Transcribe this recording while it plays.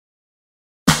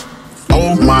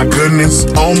Oh my goodness,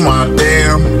 oh my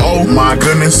damn, oh my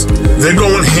goodness, they're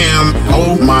going ham.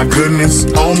 Oh my goodness,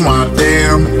 oh my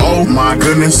damn, oh my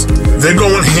goodness, they're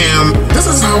going ham. This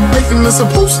is how bacon is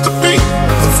supposed to be.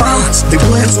 The fries, they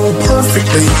blend so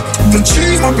perfectly. The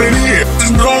cheese up in here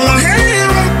is going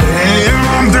ham.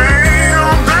 Damn,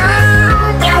 damn,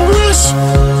 damn. I wish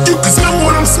you could smell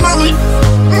what I'm smelling.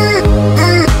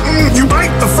 You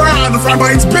bite the fry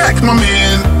bites back, my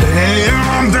man.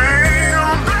 Damn, damn.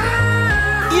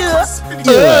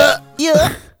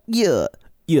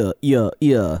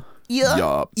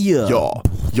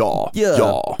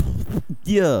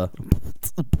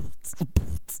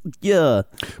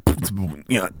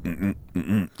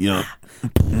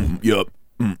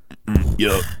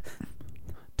 Yeah.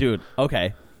 Dude,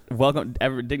 okay. Welcome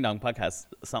to Ding Dong Podcast.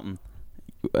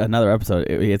 Another episode.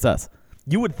 It's us.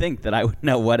 You would think that I would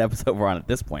know what episode we're on at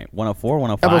this point. 104,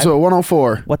 105? Episode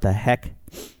 104. What the heck?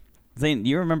 Zane, do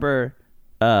you remember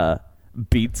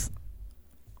Beats?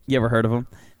 You ever heard of them?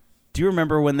 Do you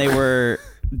remember when they were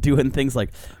doing things like...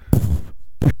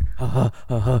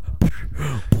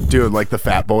 Dude, like the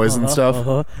Fat Boys and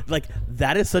stuff? Like,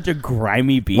 that is such a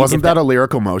grimy beat. Wasn't that a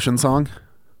Lyrical Motion song?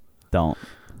 Don't.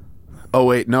 Oh,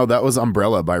 wait, no, that was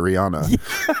Umbrella by Rihanna.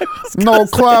 No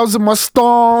clouds in my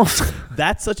storms.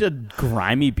 That's such a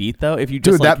grimy beat, though. If you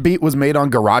just Dude, that beat was made on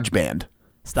GarageBand.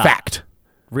 Stop. Fact.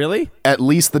 Really? At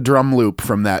least the drum loop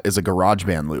from that is a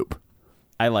GarageBand loop.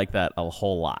 I like that a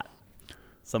whole lot.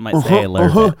 Some might say I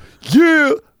learned it.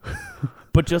 Yeah.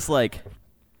 But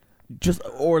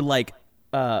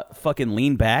fucking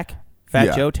Lean Back,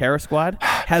 Fat Joe, Terror Squad,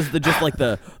 has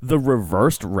the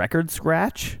reversed record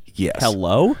scratch. Yes.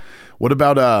 Hello? What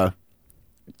about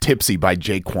Tipsy by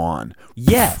Jaquan?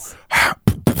 Yes.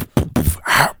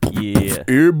 Yeah.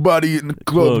 Everybody in the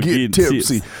club get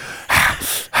tipsy.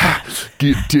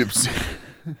 Get tipsy.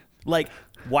 Like,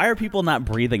 why are people not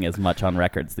breathing as much on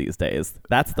records these days?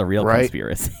 That's the real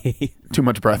conspiracy. Too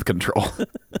much breath control.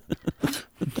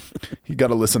 You got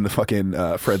to listen to fucking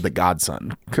Fred the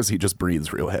Godson because he just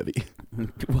breathes real heavy.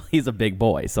 Well, he's a big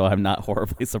boy, so I'm not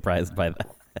horribly surprised by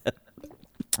that.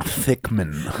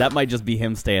 Thickman. That might just be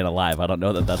him staying alive. I don't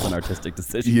know that that's an artistic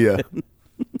decision. Yeah.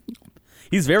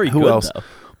 He's very Who good, else? though.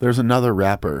 There's another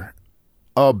rapper.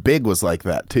 Oh, Big was like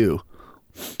that, too.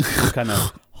 Kind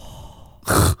of.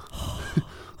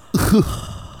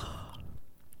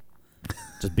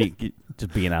 just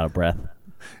being out of breath.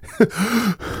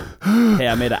 Hey,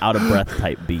 I made an out of breath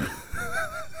type beat.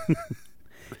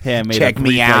 Hey, I made Check a me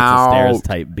 3 flights of out. stairs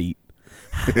type beat.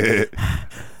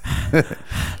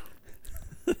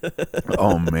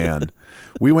 Oh, man.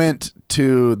 We went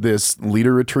to this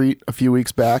leader retreat a few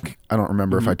weeks back. I don't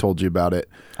remember if I told you about it.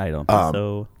 I don't think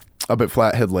so. Up at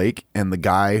Flathead Lake, and the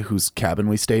guy whose cabin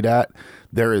we stayed at,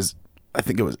 there is, I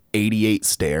think it was 88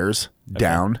 stairs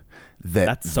down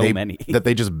That's so many. that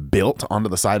they just built onto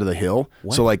the side of the hill.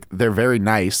 What? So like they're very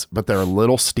nice, but they're a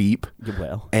little steep.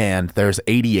 Well. And there's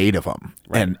 88 of them.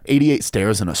 Right. And 88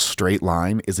 stairs in a straight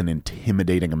line is an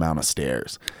intimidating amount of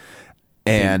stairs.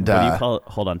 And What do you call it?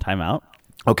 Hold on, time out.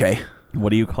 okay.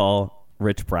 What do you call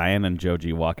Rich Brian and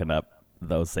Joji walking up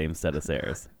those same set of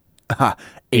stairs?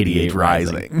 88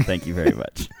 rising. Thank you very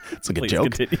much. It's like a Please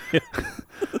joke. continue.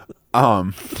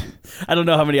 Um I don't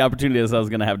know how many opportunities I was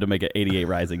going to have to make an 88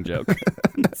 rising joke.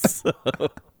 So,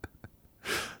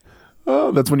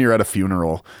 Oh, that's when you're at a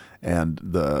funeral and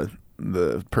the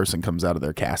person comes out of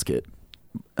their casket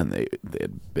and they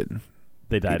had been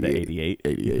they died at 88.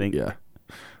 88, you think?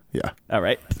 Yeah. All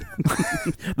right.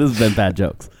 This has been bad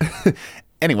jokes.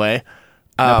 Anyway,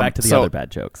 Now back to the so other bad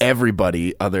jokes.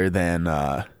 Everybody other than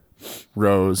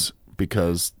Rose,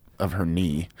 because of her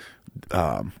knee,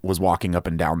 was walking up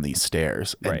and down these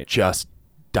stairs and Right. just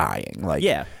dying. Like,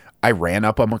 Yeah. I ran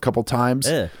up them a couple times.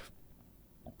 Ugh.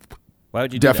 Why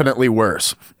would you do Definitely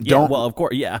worse. that? Yeah, Don't well, of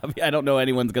course. Yeah. I don't know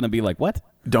anyone's going to be like, what?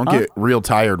 don't get real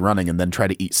tired running and then try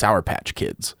to eat Sour Patch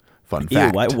Kids. Fun Ew,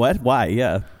 fact. what? Why?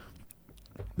 Yeah.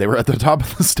 They were at the top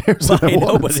of the stairs. Well, at I know,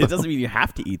 once, but so- it doesn't mean you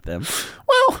have to eat them.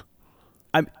 Well,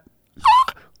 I'm.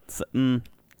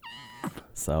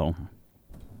 So.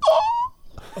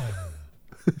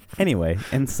 Anyway,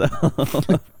 and so.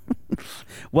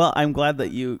 Well, I'm glad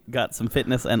that you got some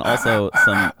fitness and also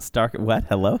some Star. What?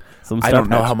 Hello? Some I Star don't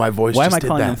know Patch- how my voice Why just am I did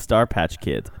calling that. them Star Patch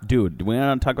Kids? Dude, do we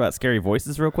want to talk about scary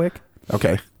voices real quick?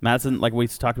 okay. Madison, like we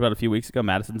talked about a few weeks ago,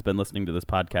 Madison's been listening to this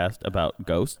podcast about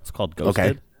ghosts called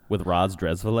Ghosted with Roz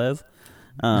Dresvelez.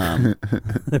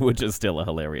 which is still a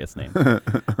hilarious name.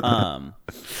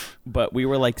 But we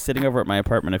were like sitting over at my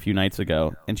apartment a few nights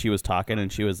ago, and she was talking,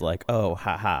 and she was like, "Oh,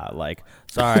 haha, like,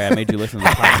 sorry, I made you listen to the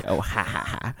podcast." Oh, ha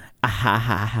ha ha, ah, ha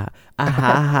ha ha, ah, ha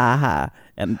ha ha,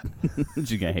 and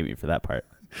she's gonna hate me for that part.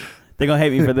 They're gonna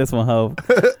hate me for this one, ho.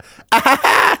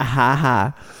 Ha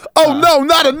ha. Oh no,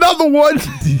 not another one.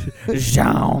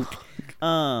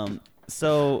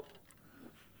 So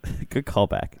good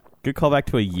callback. Good callback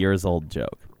to a years old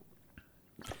joke.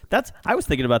 I was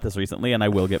thinking about this recently, and I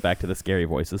will get back to the Scary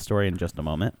Voices story in just a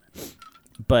moment.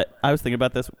 But I was thinking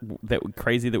about this, that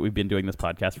crazy that we've been doing this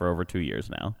podcast for over 2 years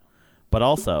now. But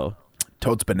also,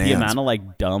 Toad's bananas. the amount of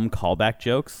like dumb callback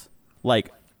jokes.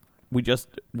 Like,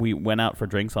 we went out for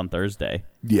drinks on Thursday.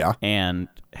 Yeah. And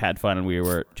had fun, and we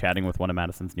were chatting with one of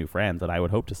Madison's new friends, and I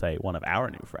would hope to say one of our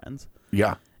new friends.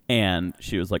 Yeah. And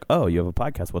she was like, "Oh, you have a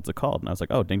podcast. What's it called?" And I was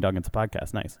like, "Oh, Ding Dong, it's a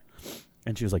podcast. Nice."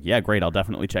 And she was like, "Yeah, great. I'll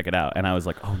definitely check it out." And I was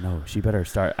like, "Oh, no, she better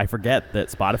start." I forget that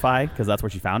Spotify, because that's where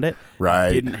she found it,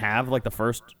 Right. didn't have like the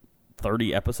first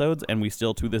 30 episodes, and we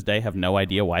still to this day have no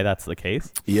idea why that's the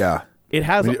case. Yeah. It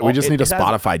has. We just need a it has-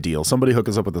 Spotify deal. Somebody hook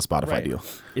us up with a Spotify right. deal.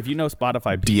 If you know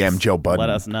Spotify, DM Joe Budden. let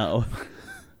us know.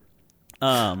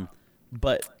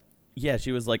 But yeah,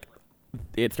 she was like,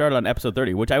 it started on episode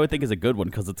 30, which I would think is a good one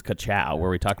because it's Ka-Chow, where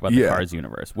we talk about the Yeah. Cars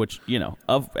universe, which,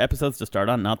 of episodes to start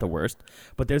on, not the worst,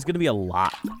 but there's going to be a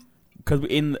lot. Because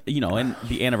in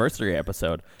the anniversary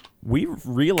episode, we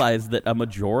realized that a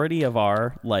majority of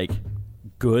our, like,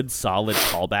 good, solid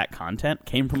callback content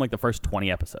came from, like, the first 20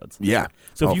 episodes. Yeah.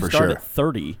 So if Oh, you for start sure. at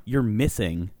 30, you're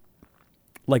missing,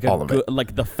 like, All a of good, it.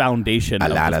 like, the foundation A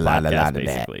of lot, this a lot, a podcast, lot of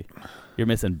that. basically. You're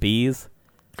missing bees.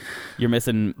 You're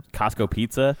missing Costco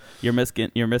pizza. You're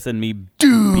missing me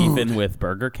beefing with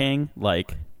Burger King,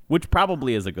 like, which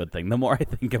probably is a good thing. The more I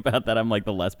think about that, I'm like,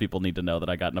 the less people need to know that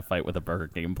I got in a fight with a Burger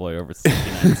King employee over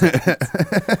 69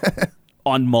 cents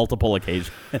on multiple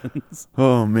occasions.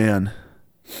 Oh, man.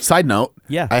 Side note.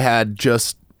 Yeah. I had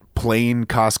just plain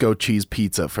Costco cheese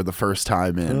pizza for the first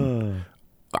time in,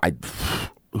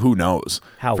 who knows?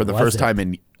 How For the was first it? time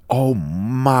in, oh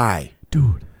my.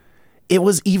 Dude, It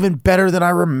was even better than I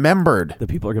remembered. the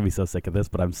people are going to be so sick of this,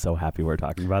 but I'm so happy we're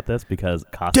talking about this because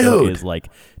Costco Dude. is like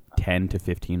 10 to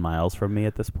 15 miles from me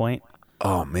at this point.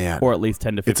 Oh, man. Or at least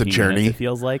 10 to 15 It's a journey. minutes, it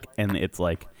feels like. And it's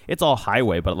like, it's all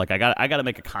highway, but like I got to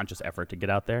make a conscious effort to get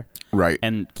out there. Right.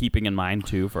 And keeping in mind,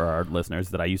 too, for our listeners,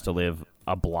 that I used to live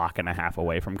a block and a half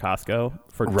away from Costco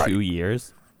for Right. 2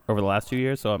 years, over the last 2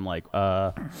 years. So I'm like,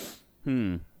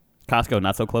 Costco,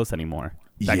 not so close anymore.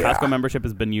 That Yeah. Costco membership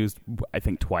has been used, I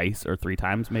think, twice or 3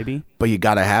 times maybe. But you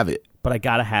gotta have it. But I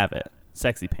got to have it.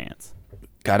 Sexy pants.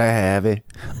 Gotta have it.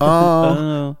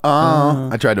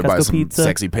 I tried to buy Costco some pizza.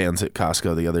 sexy pants at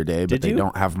Costco the other day, but Did they you?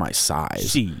 don't have my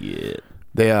size. Shit.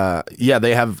 They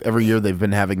they have every year they've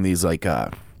been having these like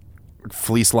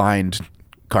fleece lined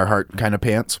Carhartt kind of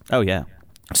pants. Oh, yeah.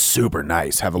 Super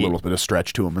nice, have a little bit of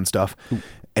stretch to them and stuff.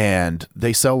 And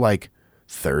they sell like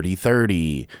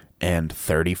 30-30 and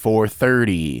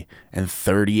 34-30 and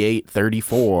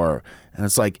 38-34, and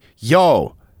it's like,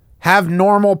 yo, have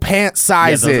normal pant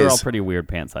sizes. Yeah, those are all pretty weird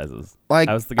pant sizes. Like,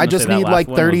 was I gonna just say that need last like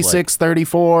one was 36,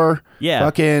 34. Yeah.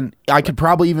 Fucking, I could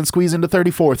probably even squeeze into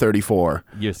 34, 34.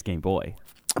 You're a skinny boy.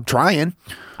 I'm trying.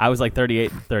 I was like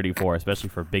 38, 34, especially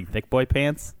for big, thick boy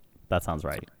pants. That sounds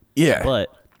right. Yeah. But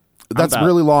That's about-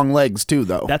 really long legs too,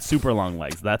 though. that's super long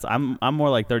legs. I'm more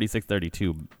like 36,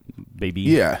 32, baby.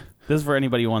 Yeah. This is for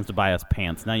anybody who wants to buy us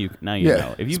pants. Now you Yeah.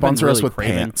 know. If you've Sponsor been us really with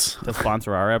craving pants. to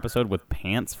sponsor our episode with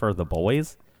pants for the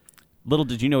boys, little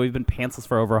did you know we've been pantsless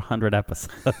for over 100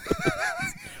 episodes.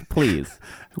 Please.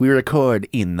 We record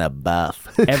in the buff.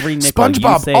 Every nickel you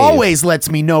SpongeBob save- always lets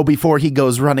me know before he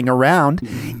goes running around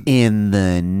in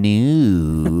the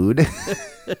nude.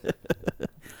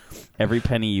 Every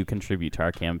penny you contribute to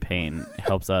our campaign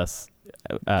helps us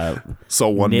So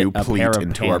one knit new a pair pleat of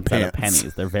into our pants out of pants.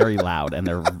 pennies. They're very loud and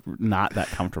they're not that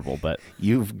comfortable, but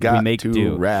You've got make to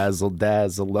do. razzle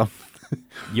dazzle them.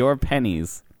 your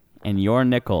pennies and your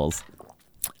nickels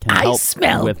can help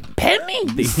with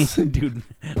pennies. dude.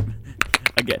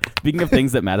 Again, speaking of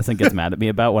things that Madison gets mad at me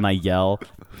about when I yell,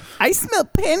 I smell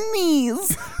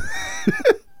pennies,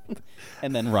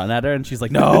 and then run at her, and she's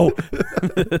like, no.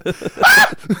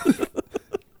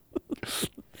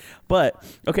 But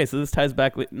okay, so this ties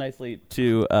back nicely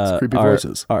to creepy our,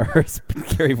 voices. our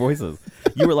scary voices.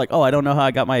 You were like, "Oh, I don't know how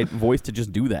I got my voice to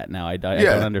just do that now. I don't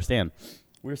understand."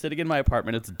 We were sitting in my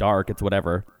apartment. It's dark. It's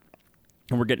whatever,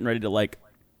 and we're getting ready to like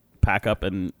pack up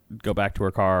and go back to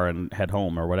her car and head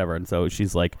home or whatever. And so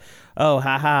she's like, "Oh,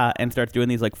 haha," and starts doing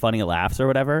these like funny laughs or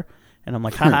whatever. And I'm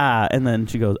like, ha ha. And then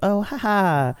she goes, oh, ha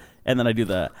ha. And then I do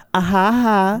the, ah ha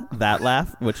ha, that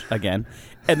laugh, which again.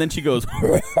 And then she goes,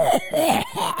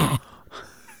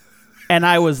 and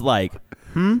I was like,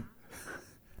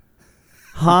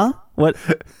 huh?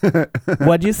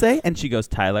 What'd you say? And she goes,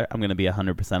 Tyler, I'm going to be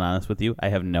 100% honest with you. I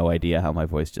have no idea how my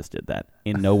voice just did that.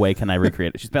 In no way can I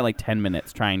recreate it. She spent like 10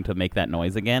 minutes trying to make that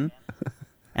noise again.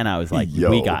 And I was like,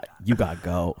 you got to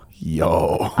go.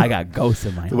 Yo. I got ghosts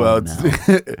in my home now.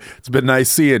 It's been nice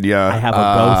seeing you. I have a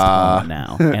ghost home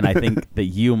now. And I think that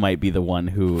you might be the one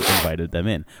who invited them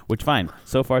in. Which, fine.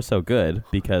 So far, so good,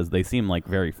 because they seem like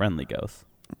very friendly ghosts.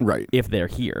 Right. If they're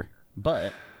here.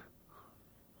 But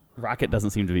Rocket doesn't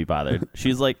seem to be bothered.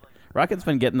 She's like, Rocket's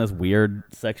been getting this weird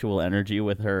sexual energy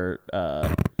with her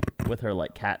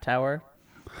like cat tower.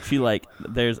 She like,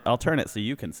 I'll turn it so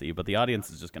you can see, but the audience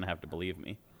is just going to have to believe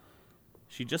me.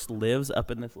 She just lives up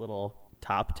in this little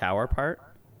top tower part.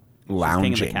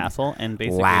 Lounging. She's king of the castle, and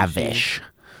basically lavish.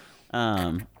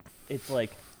 It's a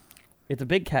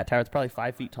big cat tower. It's probably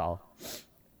 5 feet tall.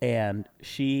 And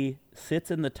she sits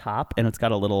in the top, and it's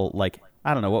got a little, like,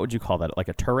 I don't know, what would you call that? Like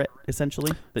a turret,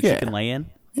 essentially, that she can lay in.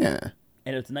 Yeah.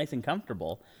 And it's nice and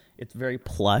comfortable. It's very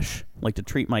plush. Like, to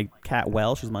treat my cat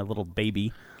well. She's my little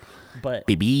baby. But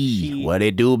baby, what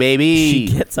it do, baby? She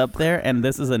gets up there, and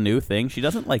this is a new thing. She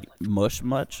doesn't, like, mush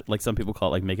much. Like, some people call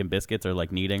it, like, making biscuits or,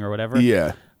 like, kneading or whatever.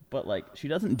 Yeah. But, like, she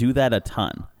doesn't do that a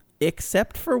ton.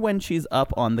 Except for when she's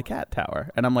up on the cat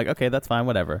tower. And I'm like, okay, that's fine,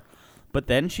 whatever. But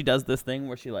then she does this thing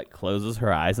where she, like, closes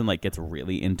her eyes and, like, gets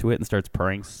really into it and starts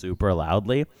purring super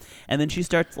loudly. And then she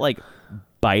starts, like,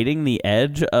 biting the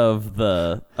edge of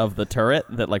the turret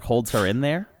that, like, holds her in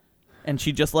there. And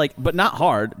she just, like, but not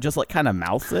hard, just, like, kind of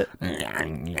mouths it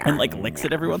and, like, licks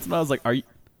it every once in a while. I was like,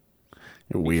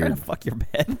 You're weird. trying to fuck your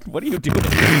bed? What are you doing?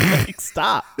 Like,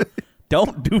 stop.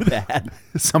 Don't do that.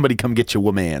 Somebody come get your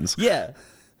womans. Yeah.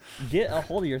 Get a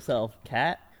hold of yourself,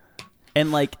 cat.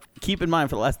 And, like, keep in mind,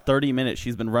 for the last 30 minutes,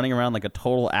 she's been running around like a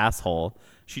total asshole.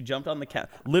 She jumped on the cat.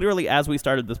 Literally, as we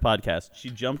started this podcast, she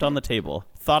jumped on the table,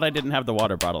 thought I didn't have the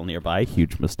water bottle nearby.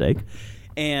 Huge mistake.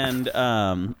 And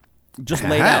just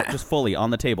laid out, just fully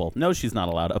on the table. No, she's not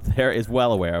allowed up there, is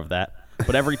well aware of that.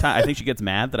 But every time, I think she gets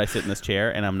mad that I sit in this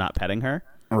chair and I'm not petting her.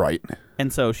 Right.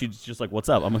 And so she's just like, what's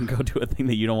up? I'm going to go do a thing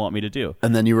that you don't want me to do.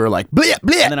 And then you were like, bleh,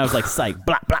 bleh. And then I was like, psych,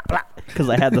 blah, blah, blah. Because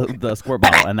I had the squirt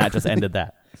bottle, and that just ended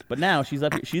that. But now she's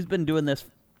up here. She's been doing this,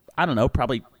 I don't know,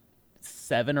 probably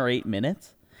 7 or 8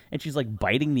 minutes. And she's like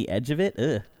biting the edge of it.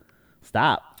 Ugh.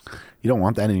 Stop. You don't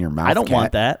want that in your mouth, I don't cat.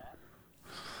 want that.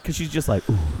 Because she's just like,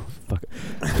 ooh, fuck it.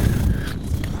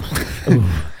 Ooh.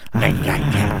 I'm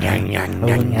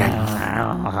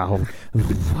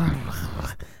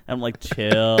like,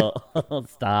 chill.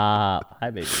 Stop. Hi,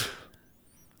 baby.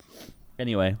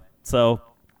 Anyway, so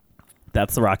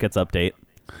that's the Rockets update.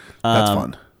 That's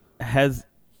fun. Have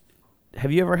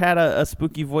you ever had a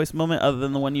spooky voice moment other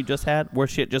than the one you just had, where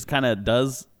shit just kind of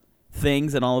does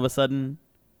things and all of a sudden?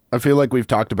 I feel like we've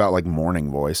talked about like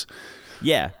morning voice.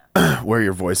 Yeah. Where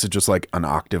your voice is just like an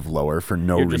octave lower for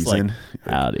no You're just reason.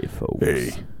 Like, howdy, folks.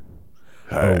 Hey.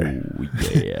 Oh,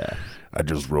 yeah. I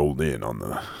just rolled in on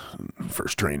the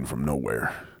first train from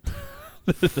nowhere.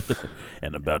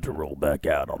 And about to roll back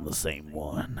out on the same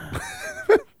one.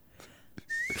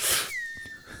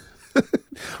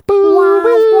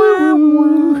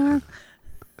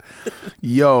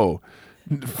 Yo,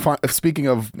 speaking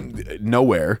of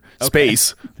nowhere,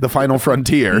 space, the final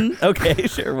frontier. Okay,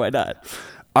 sure, why not?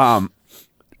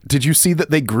 Did you see that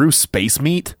they grew space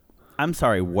meat? I'm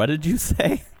sorry, what did you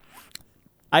say?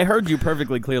 I heard you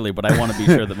perfectly clearly, but I want to be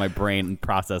sure that my brain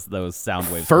processed those sound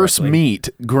waves First correctly. meat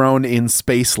grown in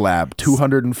Space Lab,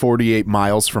 248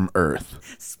 miles from Earth.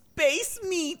 Space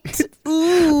meat!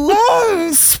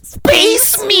 Ooh,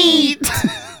 space meat!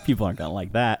 People aren't going to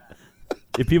like that.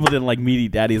 If people didn't like Meaty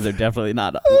Daddies, they're definitely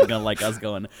not going to like us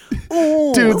going,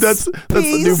 ooh, dude, that's the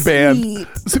new band.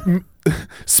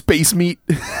 Space Meat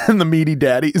and the Meaty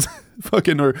Daddies.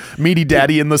 Fucking, or Meaty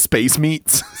Daddy and the Space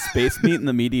Meats. Space Meat and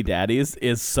the Meaty Daddies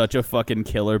is such a fucking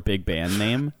killer big band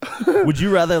name. Would you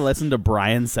rather listen to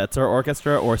Brian Setzer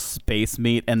Orchestra or Space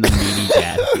Meat and the Meaty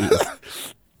Daddies?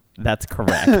 That's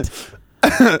correct.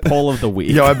 Poll of the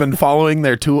week. Yo, I've been following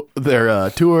their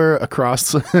tour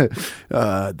across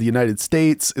the United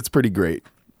States. It's pretty great.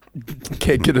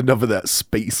 Can't get enough of that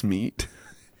space meat.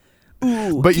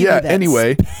 Ooh, but yeah,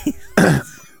 anyway.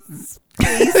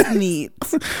 Space meat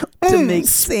to make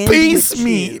space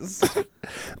meat.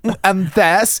 And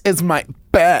this is my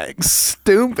big,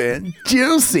 stupid,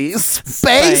 juicy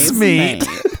space meat.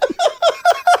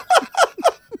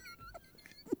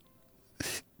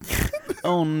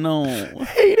 Oh no.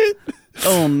 Hate it.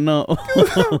 Oh no.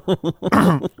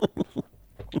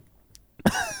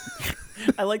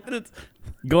 I like that it's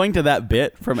going to that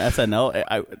bit from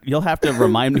SNL. You'll have to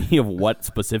remind me of what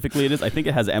specifically it is. I think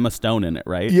it has Emma Stone in it,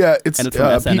 right? Yeah, it's and it's from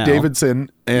SNL. Pete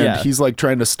Davidson, and Yeah. he's like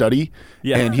trying to study,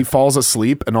 Yeah. and he falls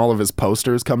asleep, and all of his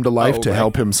posters come to life Oh, to right.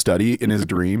 help him study in his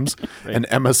dreams. And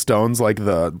Emma Stone's like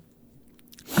the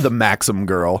Maxim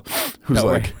girl who's Oh,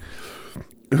 like right.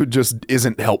 who just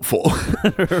isn't helpful.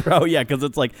 Oh yeah, because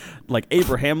it's like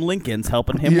Abraham Lincoln's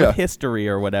helping him Yeah. with history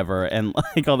or whatever, and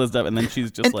like all this stuff, and then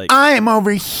she's just like, I'm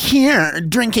over here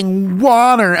drinking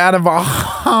water out of a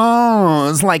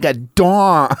hose like a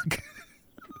dog.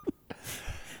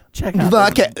 check out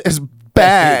Look this at his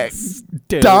back.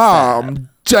 stupid- Dom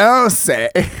Josie.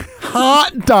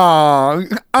 Hot dog.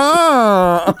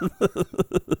 Oh.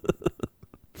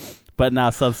 But now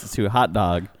substitute hot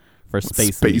dog for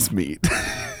space meat.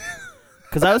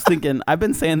 Because I was thinking, I've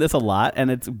been saying this a lot,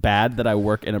 and it's bad that I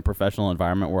work in a professional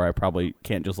environment where I probably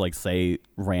can't just like say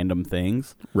random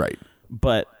things. Right.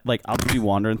 But like I'll just be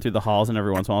wandering through the halls, and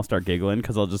every once in a while I'll start giggling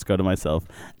because I'll just go to myself,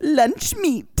 lunch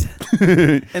meat.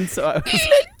 And so I was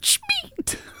lunch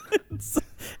meat.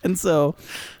 And so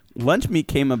lunch meat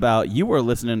came about. You were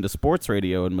listening to sports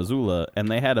radio in Missoula, and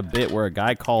they had a bit where a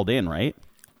guy called in, right?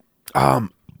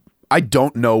 I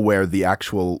don't know where the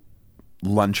actual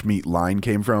lunch meat line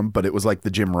came from, but it was like the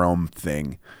Jim Rome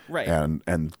thing. Right.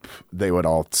 And they would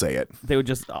all say it. They would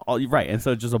just right, and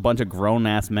so just a bunch of grown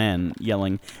ass men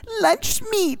yelling lunch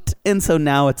meat, and so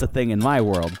now it's a thing in my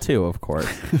world too, of course.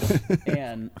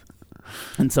 and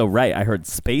so right, I heard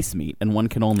space meat, and one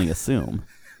can only assume.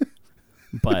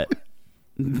 But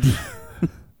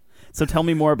so tell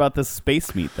me more about this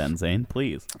space meat, then, Zane,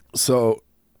 please. So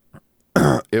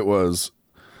it was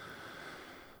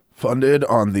funded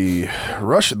on the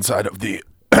Russian side of the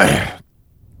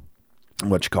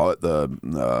what you call it, the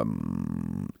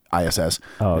ISS,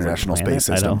 Oh, is it International planet? Space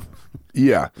I System. know.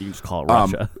 Yeah, You can just call it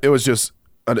Russia. it was just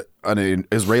an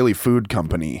Israeli food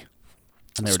company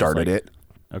And they were just started like- it,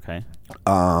 Okay.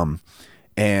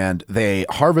 and they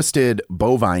harvested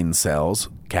bovine cells,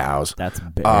 cows, That's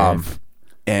bad.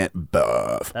 and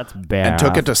buff, That's bad. and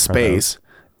took it to for space,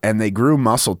 and they grew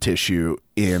muscle tissue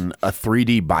in a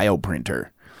 3D bioprinter.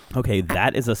 Okay,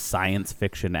 that is a science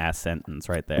fiction ass sentence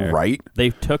right there. Right? They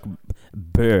took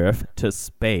birth to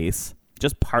space,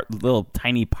 just little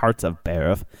tiny parts of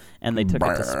birth, and they took it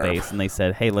to Birth. space, and they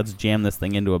said, "Hey, let's jam this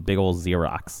thing into a big old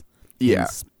Xerox." in Yeah,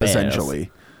 space." essentially.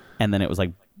 And then it was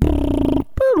like,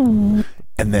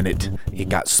 And then it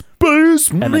got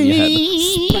space and then you had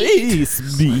meat.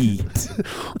 space meat.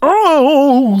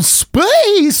 Oh,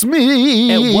 space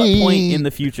meat. At what point in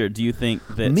the future do you think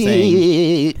that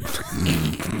saying? meat?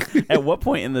 At what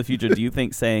point in the future do you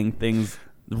think saying things,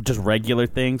 just regular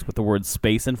things with the word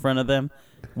space in front of them,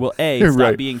 will A, stop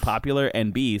Right. being popular,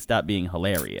 and B, stop being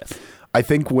hilarious? I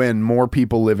think when more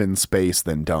people live in space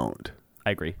than don't.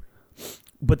 I agree.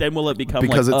 But then will it become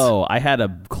Because like, it's- oh, I had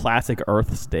a classic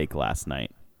Earth steak last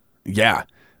night? Yeah,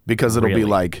 because it'll Really? be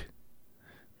like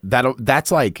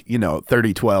that's like,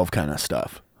 30-12 kind of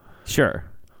stuff. Sure.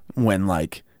 When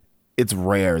like it's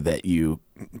rare that you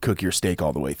cook your steak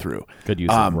all the way through. Good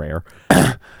use of rare.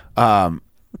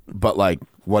 But like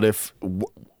what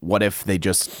if they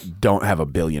just don't have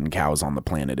 1 billion cows on the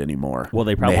planet anymore? Well,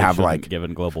 they probably have shouldn't, like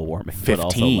given global warming. 15. But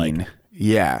also like,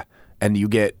 Yeah. And you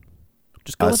get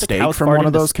just go a let the steak cows from fart one of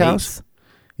into those space. cows?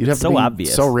 You'd have So to be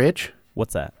obvious. so rich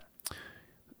What's that?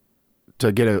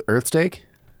 to get an Earth steak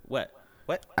What?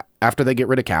 after they get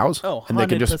rid of cows. Oh, 100%. and they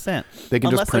can just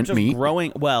Unless print they're just meat.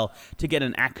 growing. Well, to get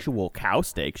an actual cow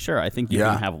steak, sure. I think you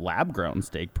Yeah. can have lab-grown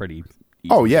steak pretty easily.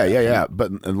 Oh yeah.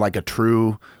 But like a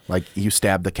true, like you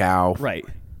stab the cow, Right.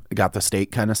 got the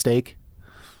steak kind of steak.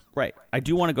 Right. I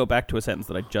do want to go back to a sentence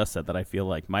that I just said that I feel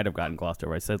like might have gotten glossed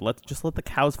over. I said, let's just let the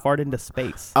cows fart into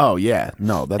space. Oh yeah,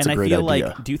 no, that's and a great I feel idea.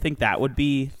 like, do you think that would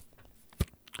be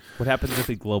what happens if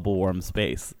we global warm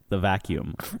space, the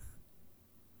vacuum?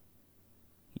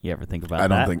 You ever think about I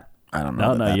that? don't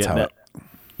know. That's how it.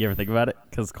 You ever think about it?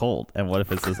 Because it's cold. And what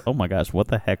if it's just, oh my gosh, what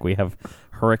the heck? We have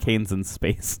hurricanes in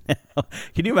space now.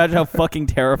 Can you imagine how fucking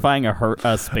terrifying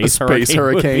a space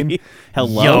hurricane would be?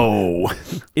 Hello? Yo,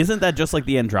 Isn't that just like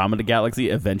the Andromeda Galaxy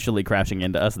eventually crashing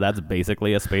into us? That's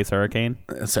basically a space hurricane.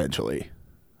 essentially.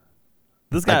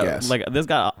 This I got guess. this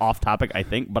got off topic, I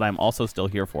think, but I'm also still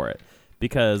here for it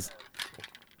because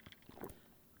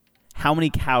how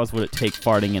many cows would it take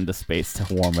farting into space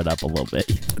to warm it up a little bit?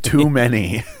 Too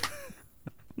many.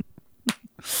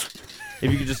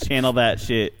 If you could just channel that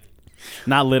shit,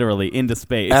 not literally, into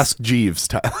space. Ask Jeeves,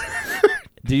 Tyler.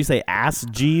 Did you say ass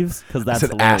Jeeves? Because that's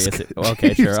said hilarious. ask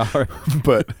Okay, sure. All right.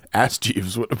 But Ask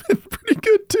Jeeves would have been pretty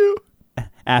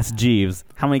Ask Jeeves,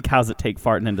 how many cows it take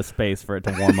farting into space for it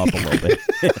to warm up a little bit?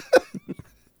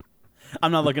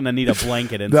 I'm not looking to need a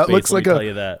blanket in That space. looks Let like me tell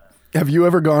you that. Have you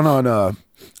ever gone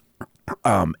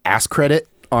on Ask Credit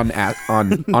on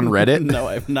Reddit? No,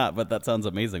 I've not, but that sounds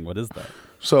amazing. What is that?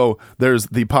 So there's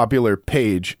the popular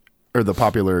page or the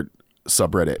popular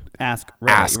subreddit. Ask Reddit,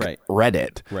 Ask right.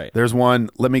 Reddit. Right. There's one.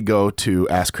 Let me go to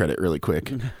Ask Credit really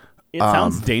quick. It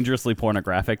sounds dangerously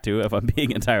pornographic, too, if I'm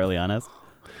being entirely honest.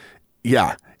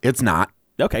 Yeah, it's not.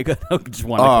 Okay, good. Just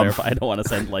wanted to clarify. I don't want to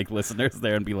send listeners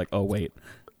there and be like, oh, wait.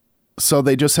 So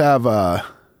they just have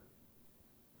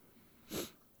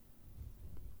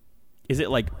Is it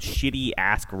like shitty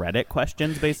Ask Reddit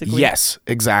questions, basically? yes,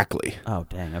 exactly. Oh,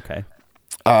 dang. Okay.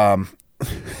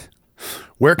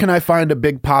 Where can I find a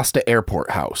big pasta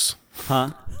airport house?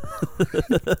 Huh?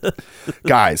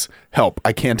 Guys, help.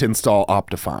 I can't install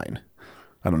Optifine.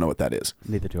 I don't know what that is.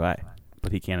 Neither do I.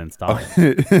 But he can't install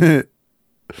it.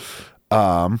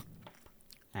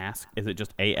 Ask. Is it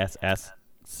just ASS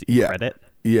Yeah. Reddit?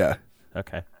 Yeah.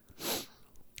 Okay.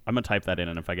 I'm going to type that in,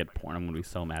 and if I get porn, I'm going to be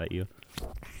so mad at you.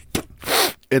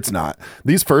 It's not.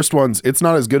 These first ones, it's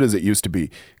not as good as it used to be.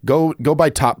 Go by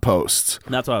top posts.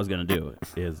 And that's what I was going to do,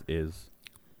 is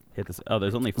hit this. Oh,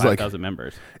 there's only like- 5,000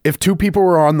 members. If two people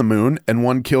were on the moon and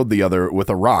one killed the other with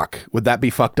a rock, would that be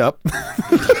fucked up?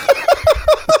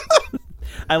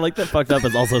 I like that fucked up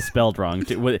is also spelled wrong.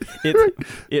 Too.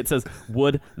 It says,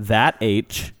 would that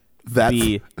H That's-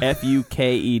 be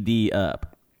FUKED up?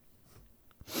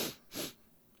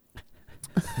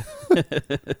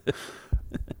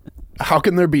 How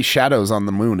can there be shadows on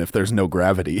the moon if there's no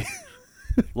gravity?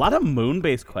 A lot of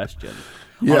moon-based questions.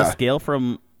 On Yeah. a scale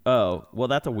from, oh, well,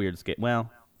 that's a weird scale.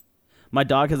 Well, my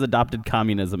dog has adopted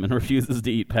communism and refuses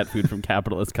to eat pet food from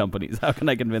capitalist companies. How can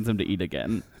I convince him to eat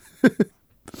again?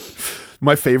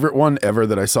 My favorite one ever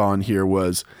that I saw on here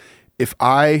was if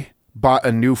I bought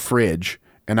a new fridge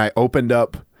and I opened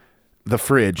up the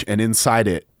fridge and inside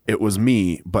it was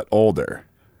me, but older.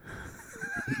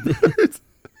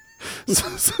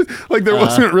 Like there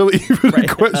wasn't really even a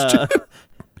question.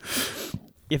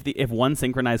 If one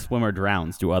synchronized swimmer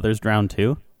drowns, do others drown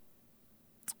too?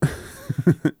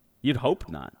 You'd hope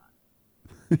not.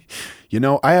 You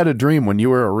know, I had a dream when you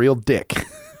were a real dick.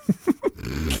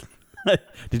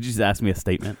 Did you just ask me a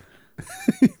statement?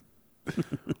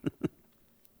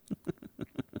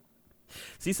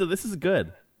 See, so this is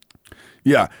good.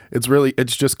 Yeah,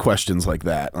 it's just questions like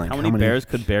that. Like How many bears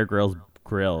could Bear Grylls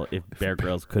grill if Bear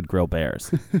Grylls could grill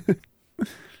bears?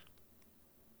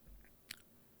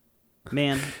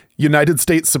 Man, United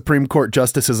States Supreme Court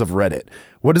Justices of Reddit.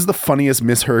 What is the funniest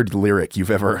misheard lyric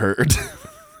you've ever heard?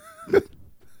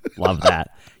 love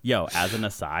that. Yo, as an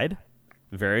aside,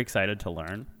 very excited to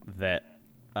learn that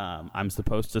I'm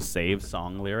supposed to save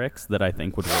song lyrics that I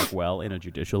think would work well in a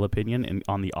judicial opinion, and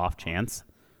on the off chance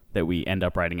that we end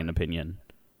up writing an opinion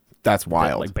That's that,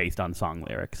 wild. like based on song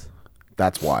lyrics.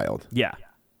 That's wild. Yeah,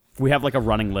 we have like a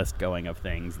running list going of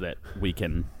things that we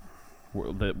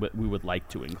would like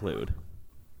to include,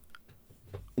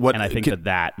 What? and I think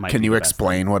that might. Can be you the best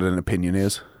explain what an opinion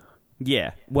is? thing.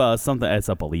 Yeah, well, it's something. It's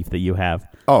a belief that you have,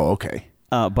 Oh, okay.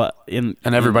 but and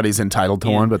Everybody's entitled to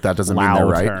in one, but that doesn't mean they're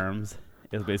right. terms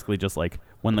is basically just like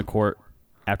when the court,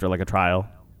 after like a trial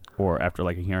or after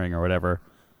like a hearing or whatever,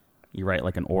 you write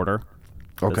like an order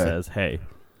that Okay. says, "Hey,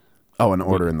 Oh, an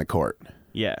order in the court.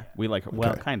 yeah, we like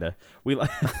well, Okay. kind of we like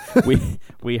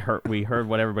we heard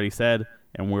what everybody said,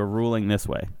 and we're ruling this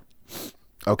way."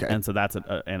 Okay. And so that's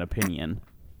an opinion,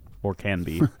 or can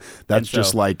be. That's and so-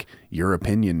 just like your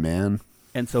opinion, man.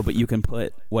 And so, but you can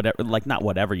put whatever, like not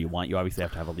whatever you want. You obviously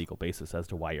have to have a legal basis as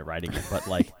to why you're writing it. But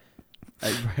like,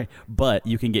 but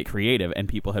you can get creative, and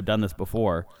people have done this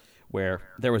before, where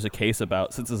there was a case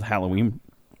about, since it's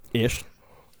Halloween-ish.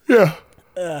 Yeah.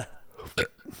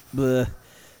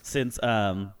 Since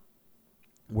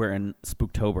we're in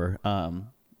Spooktober,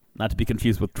 not to be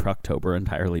confused with Trucktober,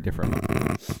 entirely different.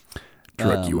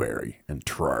 Truckuary and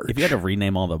Trarch. If you had to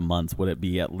rename all the months, would it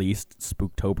be at least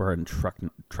Spooktober and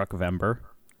Truckvember?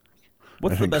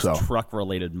 What's the think best so.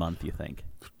 truck-related month, you think?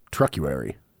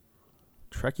 Truckuary.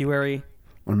 Truckuary?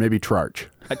 Or maybe Trarch.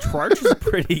 Trarch is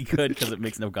pretty good because it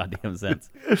makes no goddamn sense.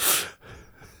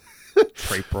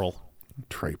 Trapril.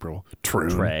 Trapril. Troon.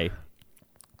 Tray.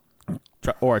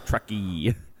 Or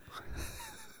Trucky.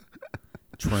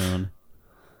 Troon.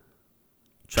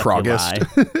 Troggist.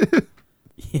 Truckuli.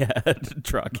 Yeah,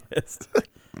 Truckist.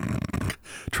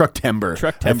 Trucktember.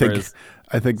 Trucktember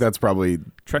I think that's probably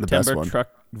the best Trucktember, one.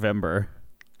 Truckvember.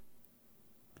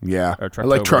 Yeah. Or I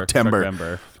like Trucktober, Trucktember.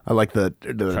 Truckvember. I like the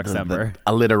Trucktember.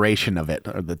 alliteration of it,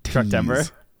 or the T's.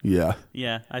 Trucktember? Yeah.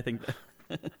 Yeah, I think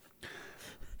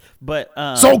But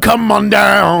So come on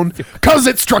down, 'cause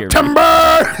it's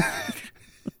Trucktember.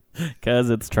 Cause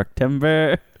it's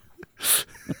Trucktember.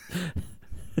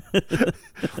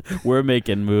 We're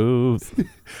making moves.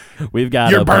 We've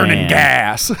got You're a burning band.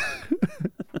 gas.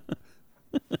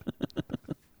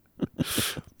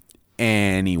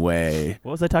 Anyway,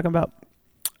 What was I talking about?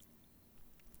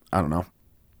 I don't know.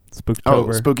 Spooktober.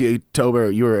 Oh, Spooky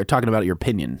October. You were talking about your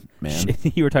opinion, man.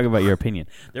 You were talking about your opinion.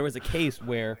 There was a case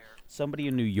where somebody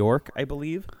in New York, I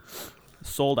believe,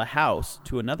 sold a house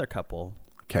to another couple,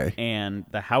 Okay. and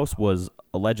the house was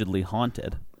allegedly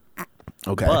haunted.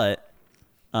 Okay. But,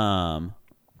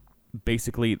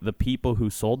 basically, the people who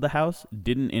sold the house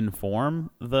didn't inform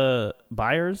the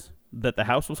buyers that the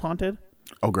house was haunted,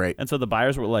 Oh, great. and so the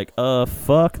buyers were like,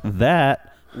 fuck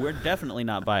that. We're definitely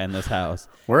not buying this house.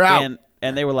 We're out.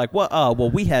 And they were like, well,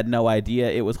 we had no idea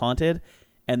it was haunted.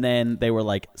 And then they were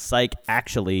like, psych,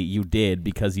 actually, you did,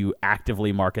 because you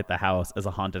actively market the house as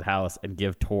a haunted house and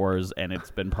give tours, and it's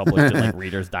been published in like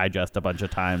Reader's Digest a bunch of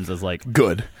times as like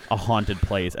Good. a haunted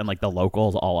place, and like the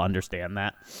locals all understand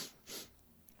that.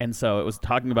 And so it was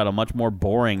talking about a much more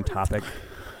boring topic,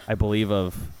 I believe,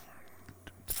 of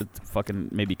fucking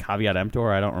maybe caveat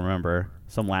emptor. I don't remember,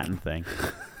 some Latin thing.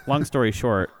 Long story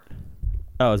short,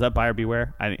 oh, is that buyer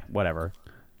beware? Whatever.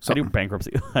 I do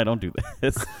bankruptcy. I don't do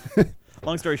this.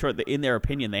 Long story short, in their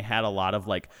opinion, they had a lot of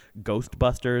like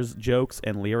Ghostbusters jokes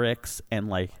and lyrics, and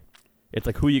like it's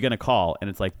like, who you gonna call? And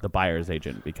it's like the buyer's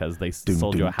agent, because they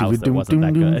sold you a house that wasn't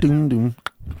that good. Ghostbusters.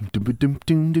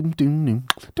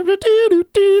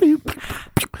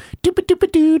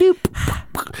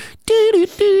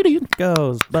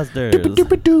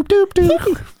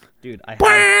 Dude, it's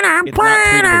not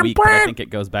tweet of the week, but I think it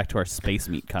goes back to our space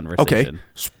meat conversation. Okay.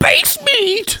 Space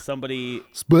meat. Somebody,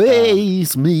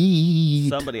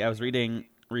 I I was reading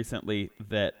recently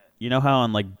that, you know how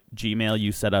on like Gmail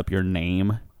you set up your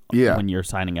name Yeah. when you're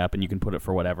signing up, and you can put it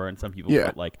for whatever, and some people Yeah.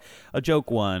 put like a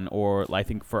joke one, or I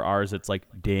think for ours it's like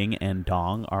Ding and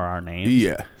Dong are our names.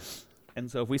 Yeah. And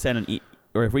so if we send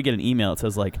or if we get an email, it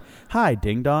says like, "Hi,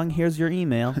 Ding Dong, here's your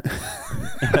email."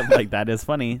 And I'm like, that is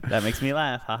funny. That makes me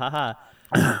laugh. Ha ha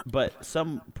ha. But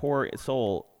some poor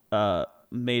soul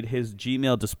made his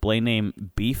Gmail display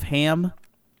name Beef Ham,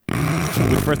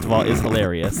 which first of all is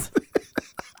hilarious,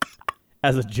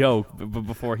 as a joke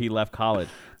before he left college.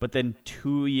 But then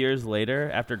 2 years later,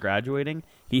 after graduating,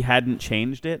 he hadn't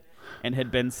changed it and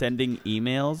had been sending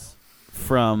emails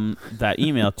from that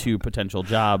email to potential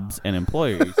jobs and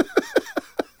employers.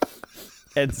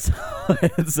 And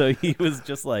so he was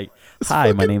just like,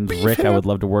 "Hi, my name's Rick. I would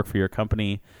love to work for your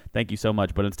company. Thank you so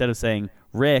much." But instead of saying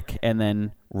Rick and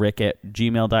then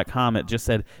rick@gmail.com, it just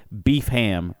said Beef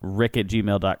Ham,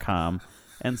 rick@gmail.com.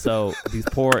 And so these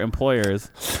poor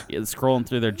employers, scrolling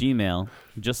through their Gmail,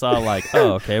 just saw like,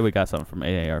 oh, okay, we got something from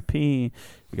AARP,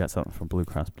 we got something from Blue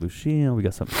Cross Blue Shield, we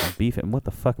got something from Beef Ham. What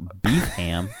the fuck, Beef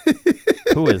Ham?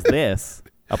 Who is this?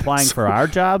 Applying for our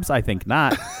jobs? I think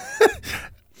not.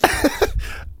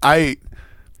 I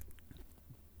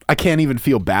can't even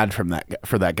feel bad for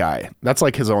that guy. That's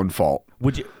like his own fault.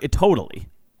 Would you? Totally.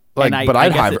 Like, And but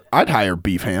I I'd hire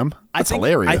Beef Ham. That's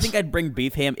hilarious. I think I'd bring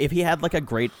Beef Ham if he had like a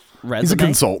great resume. He's a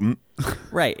consultant.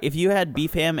 Right. If you had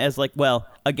Beef Ham as like, well,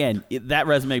 again, that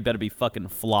resume better be fucking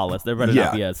flawless. There better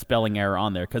not be a spelling error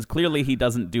on there, because clearly he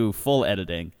doesn't do full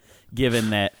editing, given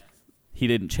that he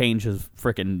didn't change his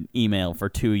frickin' email for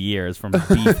 2 years from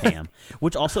Beef Ham,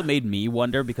 which also made me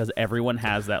wonder, because everyone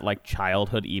has that like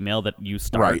childhood email that you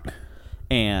start Right.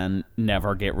 and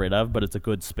never get rid of, but it's a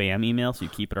good spam email, so you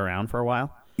keep it around for a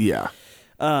while. Yeah.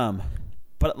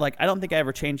 But like, I don't think I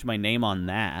ever changed my name on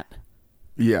that.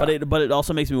 Yeah. But it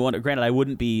also makes me wonder. Granted, I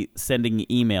wouldn't be sending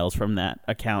emails from that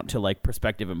account to like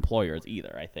prospective employers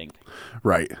either. I think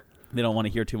Right. they don't want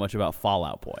to hear too much about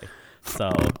Fallout Boy,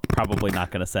 so probably not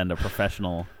going to send a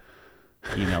professional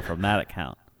email from that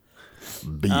account.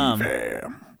 Beef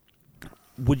Ham.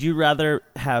 Would you rather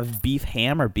have beef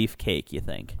ham or beef cake? You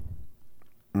think?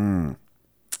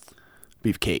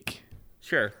 Beef cake.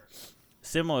 Sure.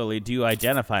 Similarly, do you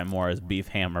identify more as beef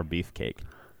ham or beef cake?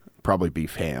 Probably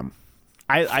beef ham.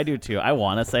 I do too. I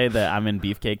want to say that I'm in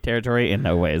beefcake territory. In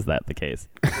no way is that the case.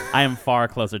 I am far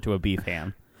closer to a beef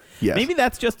ham. Yes. Maybe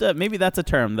that's a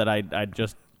term that I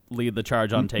just lead the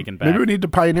charge on taking back. Maybe we need to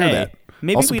pioneer Hey, that.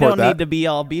 maybe I'll we support don't that. need to be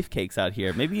all beefcakes out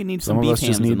here. Maybe you need some Some of beef us hams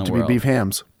just need in the to world. be beef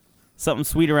hams. Something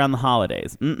sweet around the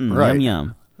holidays. Right. Yum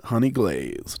yum. Honey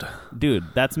glazed. Dude,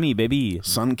 that's me, baby.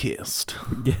 Sun kissed.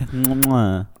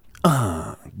 Mwah.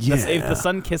 Yeah. If the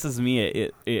sun kisses me,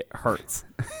 it hurts.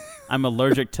 I'm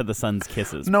allergic to the sun's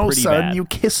kisses. No, Pretty son, bad. you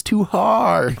kiss too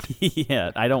hard.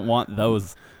 Yeah, I don't want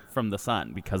those from the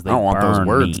sun because they I don't want those burn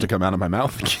words me. to come out of my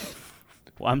mouth again.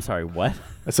 Well, I'm sorry, what?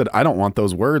 I said, I don't want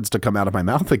those words to come out of my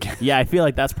mouth again. Yeah, I feel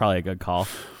like that's probably a good call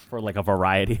for like a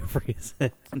variety of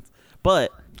reasons.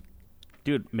 But,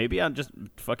 dude, maybe I'm just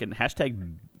fucking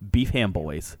hashtag beef ham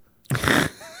boys.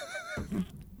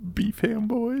 Beef ham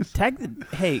boys. Take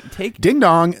Ding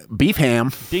dong, beef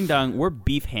ham. Ding dong, we're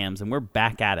beef hams and we're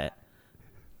back at it.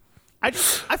 I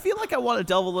feel like I want to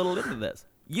delve a little into this.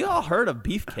 You all heard of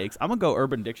beefcakes. I'm going to go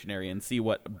Urban Dictionary and see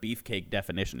what a beefcake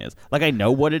definition is. Like, I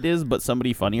know what it is, but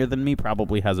somebody funnier than me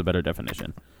probably has a better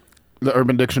definition. The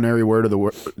Urban Dictionary word of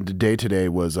the day today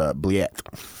was bliet.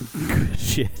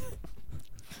 Shit.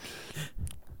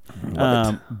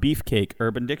 Beefcake,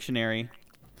 Urban Dictionary.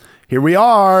 Here we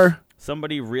are.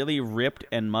 Somebody really ripped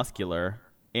and muscular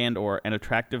and or an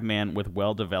attractive man with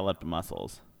well-developed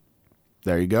muscles.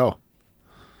 There you go.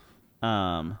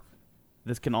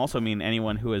 This can also mean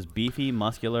anyone who is beefy,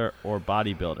 muscular, or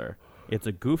bodybuilder. It's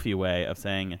a goofy way of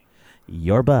saying,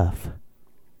 you're buff.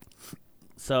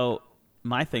 So,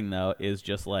 my thing, though, is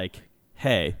just like,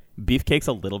 hey, beefcake's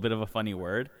a little bit of a funny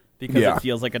word because it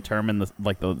feels like a term in the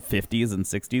 50s and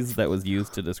 60s that was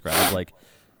used to describe, like,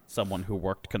 someone who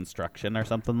worked construction or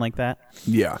something like that.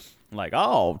 Yeah. Like,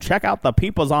 oh, check out the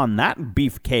peoples on that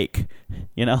beefcake,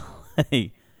 you know?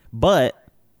 But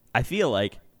I feel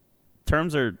like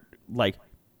terms are, like,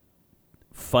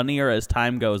 funnier as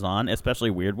time goes on, especially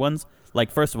weird ones.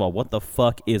 Like, first of all, what the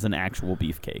fuck is an actual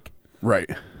beefcake? Right.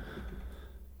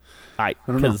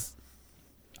 Because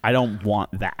I don't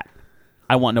want that.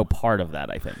 I want no part of that,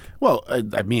 I think. Well,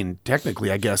 I mean, technically,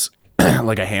 I guess,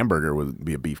 like a hamburger would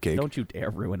be a beefcake. Don't you dare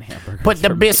ruin hamburgers. Put the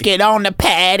for me. biscuit on the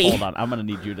patty. Hold on, I'm going to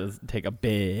need you to take a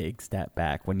big step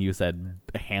back when you said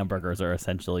hamburgers are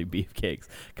essentially beefcakes.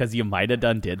 Because you might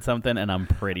have did something, and I'm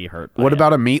pretty hurt by What it.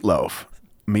 about a meatloaf?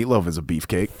 Meatloaf is a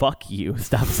beefcake. Fuck you.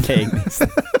 Stop saying these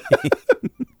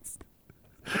things.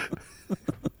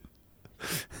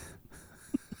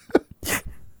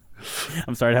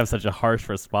 I'm sorry to have such a harsh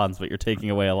response, but you're taking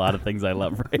away a lot of things I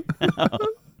love right now.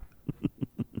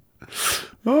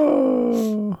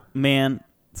 Oh. Man,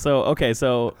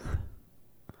 so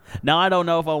now I don't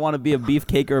know if I want to be a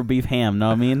beefcake or a beef ham, know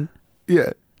what I mean?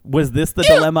 Yeah. Was this the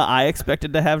dilemma I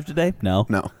expected to have today? No.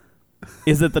 No.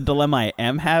 Is it the dilemma I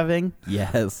am having?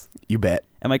 Yes. You bet.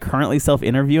 Am I currently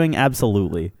self-interviewing?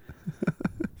 Absolutely.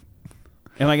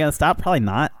 Am I going to stop? Probably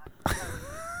not.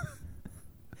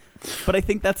 But I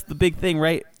think that's the big thing,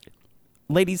 right?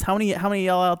 Ladies, how many of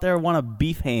y'all out there want a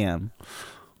beef ham?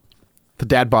 The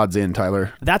dad bod's in,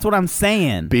 Tyler. That's what I'm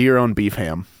saying. Be your own beef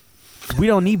ham. We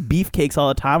don't need beefcakes all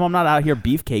the time. I'm not out here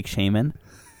beefcake shaming.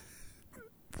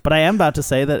 But I am about to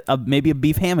say that maybe a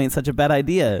beef ham ain't such a bad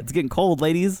idea. It's getting cold,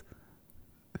 ladies.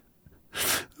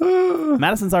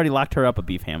 Madison's already locked her up a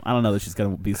beef ham. I don't know that she's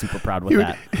going to be super proud with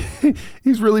that.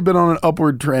 He's really been on an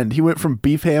upward trend. He went from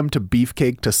beef ham to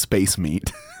beefcake to space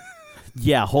meat.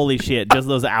 Yeah, holy shit. Just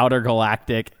those outer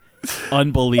galactic,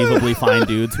 unbelievably fine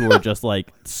dudes who are just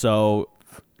like so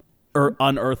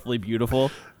unearthly beautiful.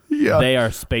 Yeah. They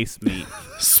are space meat.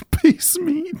 Space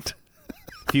meat.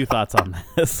 Few thoughts on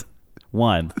this.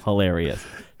 1, hilarious.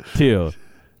 2,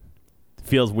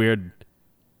 feels weird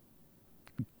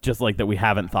just like that we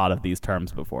haven't thought of these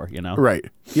terms before, you know? Right.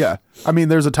 Yeah. I mean,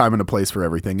 there's a time and a place for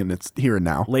everything, and it's here and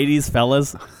now. Ladies,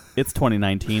 fellas, it's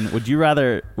 2019. Would you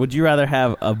rather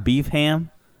have a beef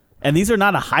ham? And these are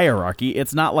not a hierarchy.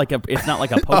 It's not like a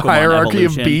Pokemon hierarchy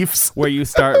of evolution beefs. where you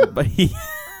start the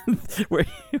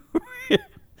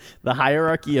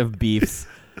hierarchy of beefs.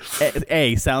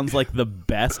 A sounds like the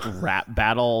best rap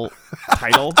battle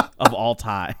title of all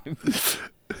time.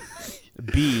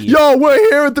 B, Yo, we're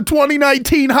here at the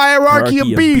 2019 hierarchy of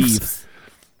beefs.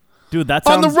 Dude, that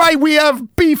sounds... On the right, we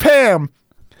have beef ham.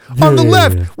 Yeah. On the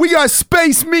left, we got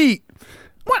space meat.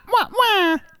 Wah, wah,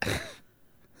 wah.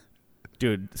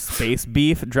 Dude, space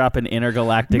beef dropping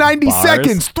intergalactic 90 bars.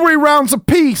 seconds, 3 rounds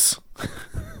apiece.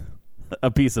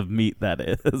 A piece of meat, that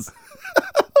is.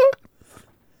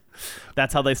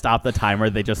 That's how they stop the timer.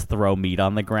 They just throw meat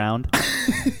on the ground.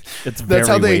 It's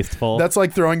very wasteful. That's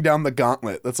like throwing down the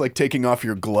gauntlet. That's like taking off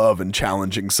your glove and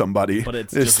challenging somebody. But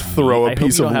it's just just throw meat. a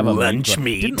piece of lunch lunch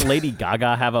meat. Didn't Lady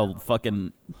Gaga have a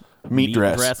fucking meat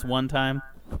dress one time?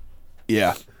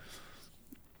 Yeah.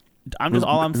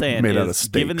 All I'm saying made out of is,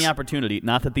 steaks. given the opportunity,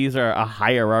 not that these are a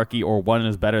hierarchy or one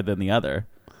is better than the other.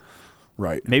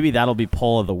 Right. Maybe that'll be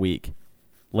poll of the week.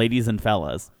 Ladies and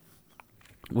fellas,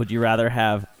 would you rather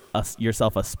have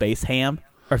yourself a space ham?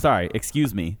 Or sorry,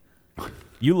 excuse me.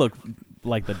 You look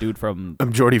like the dude from...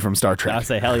 I'm Geordi from Star Trek. I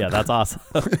say, hell yeah, that's awesome.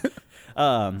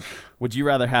 Would you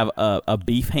rather have a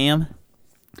beef ham?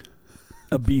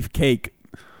 A beef cake?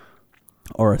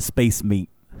 or a space meat?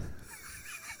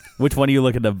 Which one are you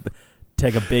looking to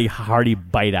take a big hearty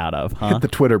bite out of, huh? Hit the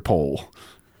Twitter poll.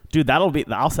 Dude,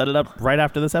 I'll set it up right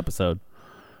after this episode.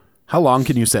 How long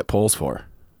can you set polls for?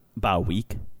 About a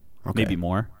week. Okay. Maybe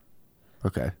more.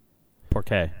 Okay. Pork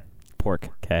K.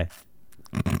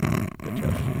 Good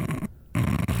joke.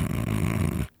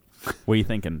 What are you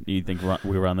thinking? You think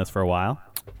we were on this for a while?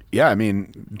 Yeah, I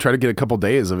mean, try to get a couple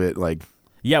days of it. Like,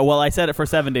 Yeah, well, I said it for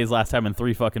 7 days last time, and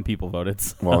 3 fucking people voted.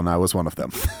 So. well, and I was one of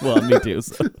them. Well, me too.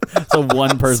 So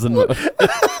one person voted.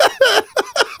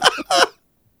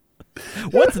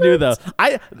 What's new though?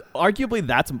 Arguably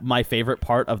that's my favorite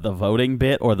part of the voting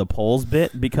bit or the polls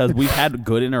bit because we've had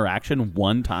good interaction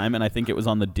one time, and I think it was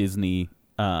on the Disney.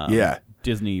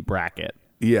 Disney bracket.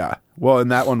 Yeah. Well, in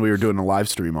that one we were doing a live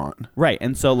stream on. Right,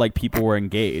 and so like people were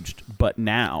engaged, but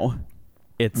now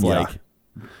it's Yeah. like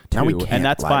Now we 2, can't and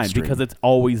that's live fine stream. because it's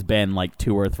always been like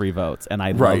 2 or 3 votes, and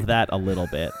I Right. love that a little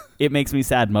bit. It makes me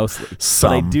sad mostly, but I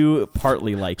Some. do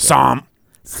partly like it. Som.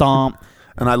 Some.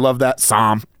 And I love that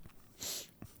Som.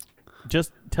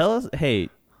 Just tell us, hey,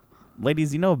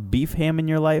 ladies, you know beef ham in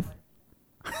your life?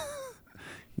 You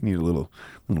need a little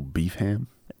beef ham.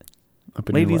 Up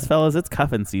in your Ladies, life. fellas, it's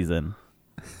cuffing season.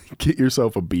 Get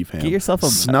yourself a beef ham. Get yourself a-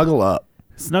 snuggle up.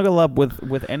 Snuggle up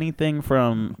with anything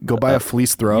from Go buy a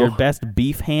fleece throw. your best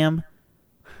beef ham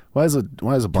Why is a to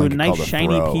a blanket nice called a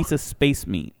shiny throw? piece of space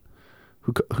meat.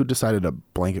 Who decided a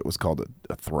blanket was called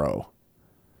a throw?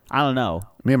 I don't know.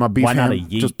 Me and my beef Why not ham a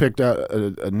yeet? just picked out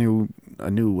a new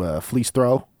fleece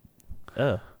throw.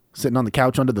 Ugh. Sitting on the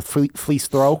couch under the fleece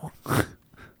throw.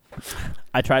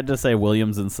 I tried to say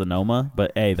Williams in Sonoma,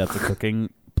 but A, that's a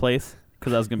cooking place.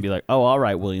 Because I was going to be like, oh, all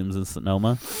right, Williams in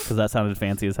Sonoma. Because that sounded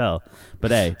fancy as hell.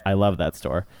 But A, I love that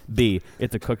store. B,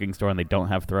 it's a cooking store and they don't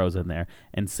have throws in there.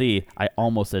 And C, I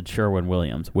almost said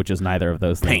Sherwin-Williams, which is neither of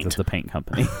those things. Paint. It's a paint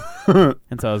company.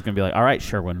 And so I was going to be like, all right,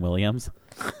 Sherwin-Williams.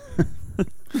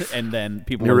 And then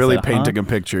people You're would really say, painting huh? a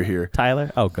picture here.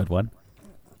 Tyler? Oh, good one.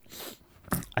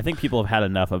 I think people have had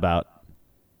enough about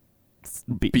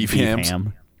Beef hams.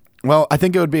 ham. Well, I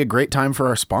think it would be a great time for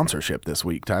our sponsorship this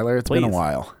week, Tyler. It's been a Please.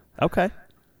 while. Okay.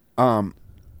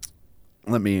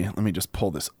 Let me just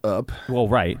pull this up. Well,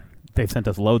 right. They've sent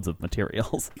us loads of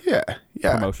materials. Yeah.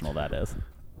 Promotional, that is.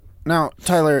 Now,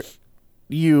 Tyler,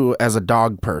 you as a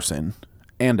dog person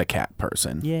and a cat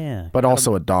person, Yeah. but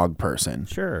also a dog person,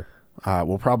 Sure.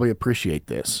 will probably appreciate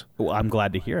this. Well, I'm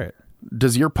glad to hear it.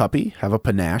 Does your puppy have a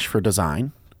panache for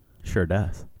design? Sure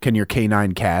does. Can your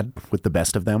canine cad with the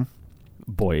best of them?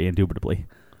 Boy, indubitably.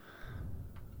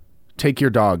 Take your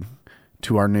dog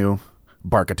to our new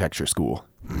Barkitecture School.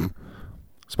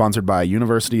 Sponsored by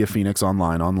University of Phoenix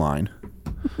Online.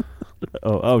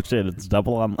 Oh shit, it's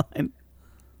double online.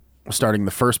 We're starting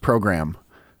the first program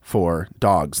for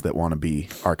dogs that want to be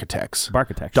architects.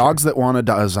 Barkitecture. Dogs that want to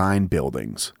design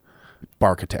buildings.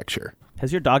 Barkitecture.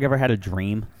 Has your dog ever had a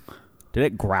dream? Did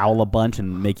it growl a bunch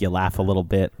and make you laugh a little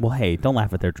bit? Well, hey, don't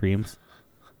laugh at their dreams.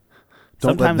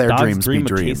 Don't let Sometimes their dogs dreams dream be of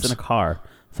dreams. chasing a car.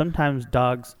 Sometimes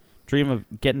dogs dream of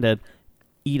getting to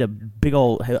eat a big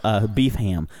old beef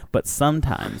ham. But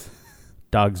sometimes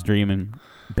dogs dreaming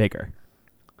bigger.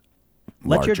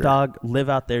 Let your Larger. dog live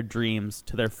out their dreams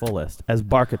to their fullest as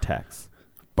Barkitects.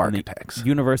 Barkitects. The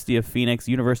University of Phoenix,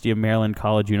 University of Maryland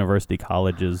University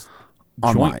College's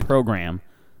Online. joint program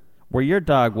where your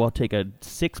dog will take a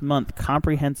 6-month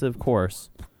comprehensive course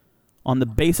on the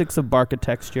basics of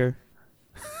barkitecture,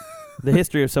 the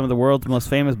history of some of the world's most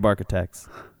famous barkitects,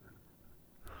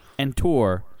 and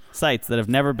tour sites that have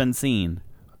never been seen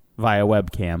via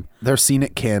webcam. Their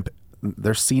scenic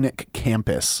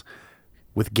campus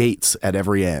with gates at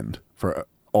every end for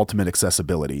ultimate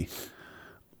accessibility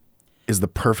is the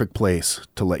perfect place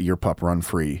to let your pup run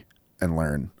free and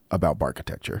learn about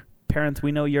barkitecture. Parents,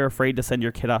 we know you're afraid to send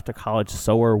your kid off to college.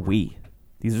 So are we.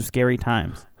 These are scary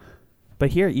times.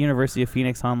 But here at University of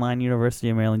Phoenix Online, University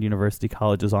of Maryland University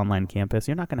College's online campus,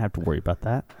 you're not going to have to worry about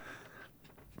that.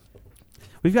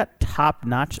 We've got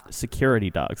top-notch security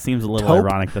dogs. Seems a little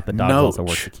ironic that the dogs also work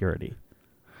Top-notch. security.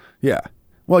 Yeah.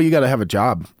 Well, you got to have a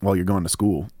job while you're going to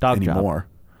school Dog job. anymore.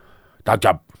 Dog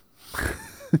job.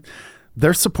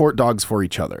 They're support dogs for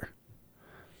each other.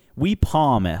 We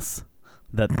promise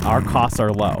that our costs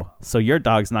are low, so your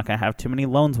dog's not going to have too many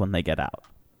loans when they get out.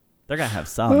 They're going to have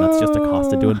some. That's just a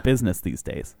cost of doing business these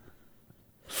days.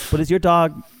 But has your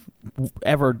dog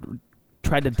ever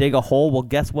tried to dig a hole? Well,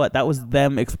 guess what? That was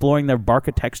them exploring their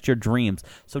barkitecture dreams.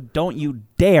 So don't you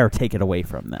dare take it away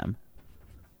from them.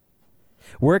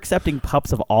 We're accepting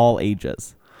pups of all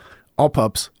ages, All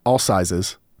pups, all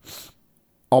sizes,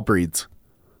 all breeds.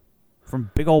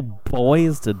 from big old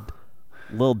boys to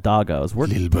little doggos. We're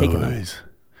Little taking them boys.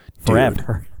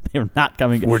 forever. They're not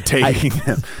coming. We're taking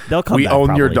them. They'll come We back,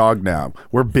 own your probably. dog now.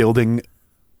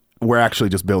 We're actually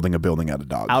just building a building out of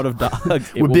dogs. Out of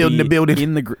dogs. We're building a building.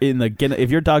 in the Guinness. If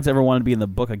your dog's ever wanted to be in the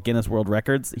book of Guinness World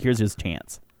Records, here's his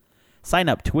chance. Sign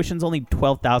up. Tuition's only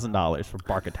 $12,000 for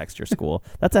Barkitecture School.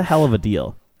 That's a hell of a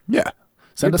deal. Yeah.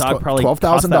 Send Your us dog probably costs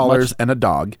that $12,000 much and a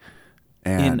dog.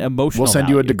 And in emotional we'll send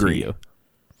you a value to degree. you.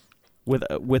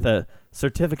 With a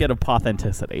certificate of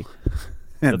authenticity.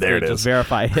 And there it Just is.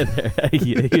 verify it.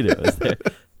 you know, it's there.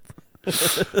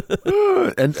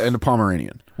 And a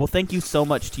Pomeranian. Well, thank you so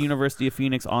much to University of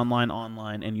Phoenix Online,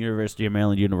 and University of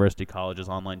Maryland University College's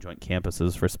online joint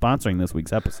campuses for sponsoring this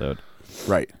week's episode.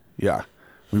 Right. Yeah.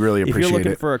 We really If appreciate you're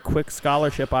looking it. for a quick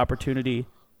scholarship opportunity,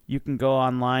 you can go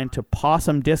online to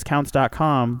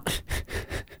possumdiscounts.com.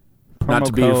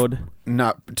 Promo code.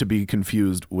 Not to be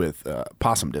confused with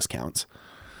possum discounts.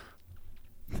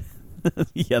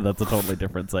 Yeah, that's a totally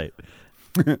different site.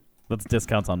 That's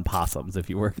discounts on possums if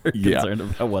you were Yeah. concerned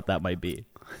about what that might be.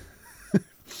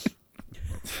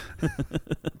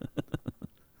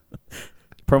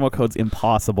 Promo code's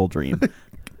Impossible Dream.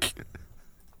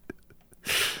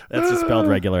 That's just spelled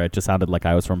regular. It just sounded like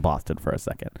I was from Boston for a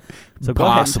second. So go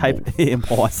ahead and type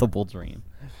Impossible Dream.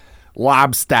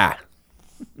 Lobster.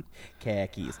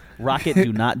 Khakis. Rocket,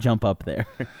 do not jump up there.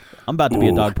 I'm about to be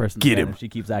a Ooh, dog person get again him. if she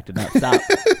keeps acting up. Stop.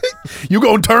 You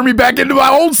gonna turn me back into my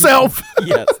old self.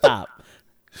 Yeah, stop.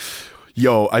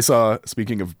 Yo, I saw,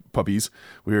 speaking of puppies,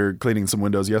 we were cleaning some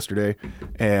windows yesterday,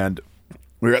 and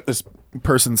we were at this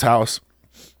person's house,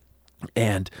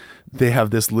 and they have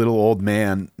this little old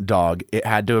man dog. It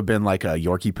had to have been like a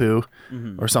Yorkie poo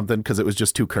or something, because it was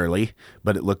just too curly,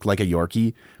 but it looked like a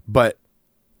Yorkie. But,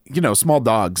 you know, small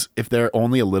dogs, if they're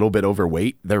only a little bit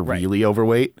overweight, they're really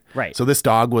overweight. Right. So this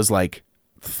dog was like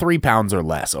 3 pounds or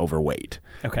less overweight.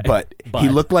 Okay. But he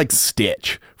looked like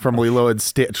Stitch from Lilo and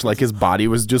Stitch. Like his body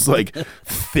was just like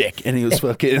thick, and he was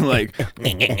fucking like,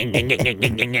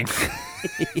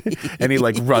 and he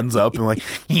like runs up and like,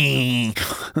 it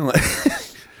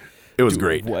was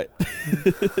great. What?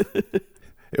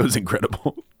 It was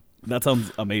incredible. That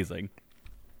sounds amazing.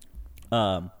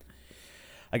 I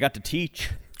got to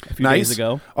teach a few Nice. days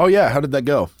ago. Oh yeah, how did that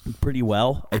go? Pretty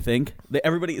well, I think.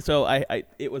 Everybody. So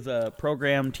it was a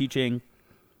program teaching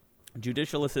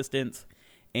judicial assistants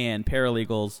and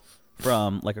paralegals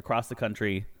from like across the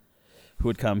country who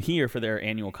would come here for their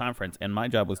annual conference, and my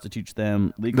job was to teach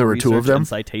them legal There were research two of them? and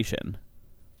citation.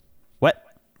 What?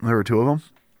 There were 2 of them,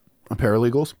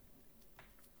 paralegals.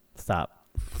 Stop.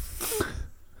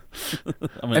 I'm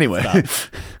gonna Anyway, stop.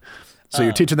 so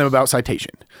you're teaching them about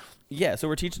citation. Yeah, so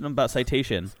we're teaching them about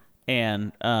citation,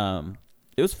 and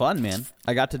it was fun, man.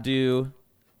 I got to do.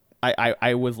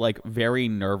 I was like very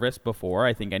nervous before.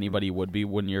 I think anybody would be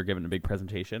when you're given a big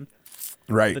presentation.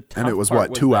 Right, The and it tough was part what,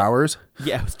 was 2 that- hours?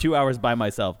 Yeah, it was 2 hours by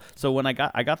myself. So when I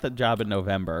got the job in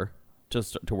November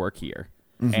just to work here,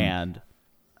 and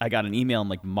I got an email in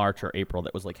like March or April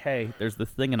that was like, "Hey, there's this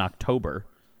thing in October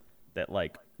that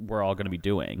like we're all going to be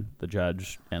doing. The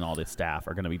judge and all the staff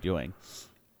are going to be doing."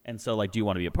 And so like, do you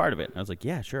want to be a part of it? And I was like,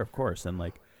 yeah, sure, of course. And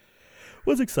like,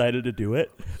 was excited to do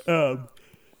it. And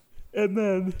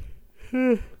then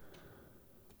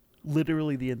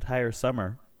literally the entire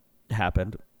summer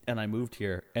happened, and I moved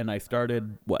here, and I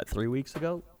started 3 weeks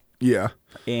ago. Yeah.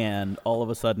 And all of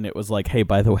a sudden it was like, hey,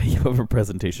 by the way, you have a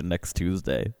presentation next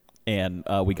Tuesday. And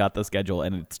we got the schedule,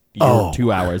 and it's you're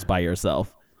 2 hours by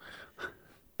yourself.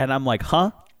 And I'm like,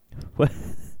 huh? What?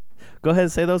 Go ahead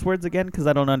and say those words again, because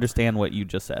I don't understand what you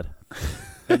just said.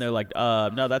 And they're like,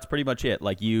 no, that's pretty much it.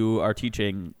 Like, you are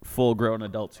teaching full-grown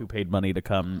adults who paid money to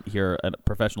come hear a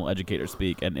professional educator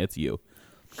speak, and it's you.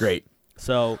 Great.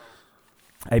 So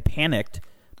I panicked,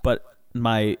 but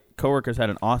my coworkers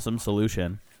had an awesome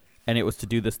solution, and it was to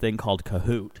do this thing called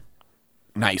Kahoot.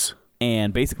 Nice.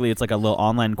 And basically, it's like a little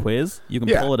online quiz. You can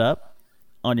pull it up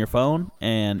on your phone,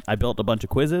 and I built a bunch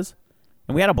of quizzes.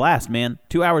 And we had a blast, man.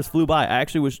 2 hours flew by. I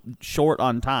actually was short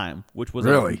on time, which was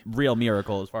Really? a real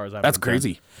miracle as far as I'm That's concerned.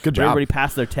 crazy. Good But job. everybody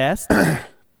passed their test,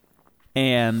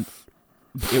 and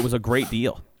it was a great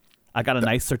deal. I got a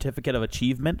nice certificate of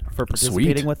achievement for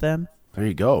participating Sweet. with them. There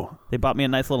you go. They bought me a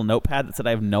nice little notepad that said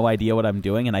I have no idea what I'm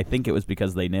doing, and I think it was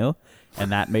because they knew,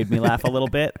 and that made me laugh a little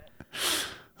bit.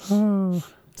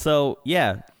 So,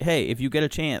 yeah, hey, if you get a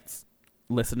chance,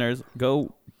 listeners,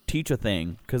 go teach a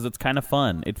thing, because it's kind of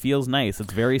fun. It feels nice.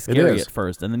 It's very scary is. at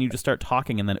first, and then you just start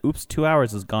talking, and then, oops, 2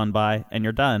 hours has gone by, and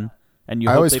you're done, and you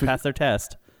I hope always they fe- pass their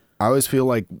test. I always feel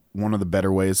like one of the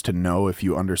better ways to know if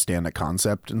you understand a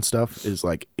concept and stuff is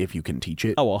like if you can teach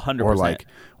it. Oh, 100%.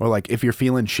 Or like if you're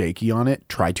feeling shaky on it,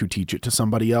 try to teach it to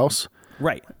somebody else.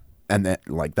 Right. And that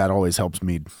always helps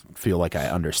me feel like I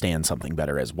understand something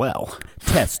better as well.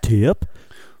 Test tip.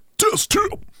 Test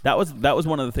tip. That was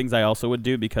one of the things I also would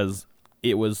do, because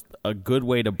it was a good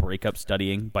way to break up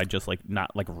studying by just like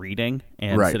not like reading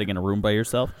and Right. sitting in a room by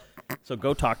yourself. So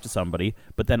go talk to somebody,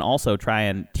 but then also try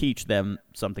and teach them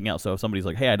something else. So if somebody's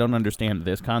like, hey, I don't understand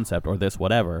this concept or this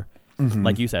whatever,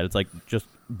 like you said, it's like just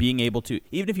being able to,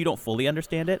 even if you don't fully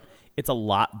understand it, it's a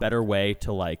lot better way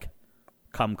to like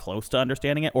come close to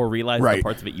understanding it or realize Right. the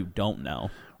parts of it you don't know.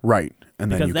 Right.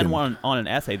 And then Because you then can, on an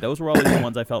essay, those were always the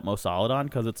ones I felt most solid on,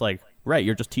 because it's like, right,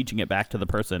 you're just teaching it back to the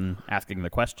person asking the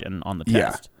question on the Yeah.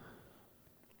 test.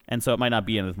 And so it might not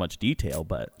be in as much detail,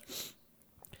 but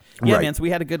yeah, Right. man, so we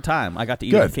had a good time. I got to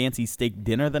eat Good. a fancy steak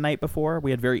dinner the night before.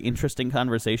 We had very interesting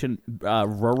conversation.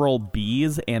 Rural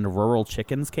bees and rural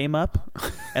chickens came up,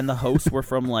 and the hosts were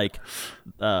from like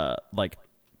the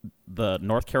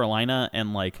North Carolina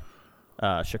and like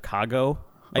Chicago,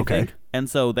 I Okay. think. And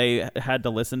so they had to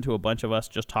listen to a bunch of us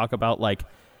just talk about like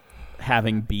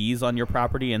having bees on your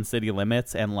property and city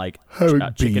limits and like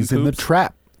chicken bees in the coops.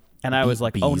 trap. And I was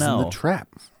like, Bees oh in no. the trap.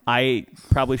 I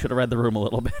probably should have read the room a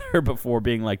little better before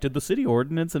being like, did the city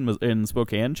ordinance in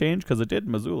Spokane change? Because it did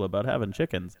in Missoula about having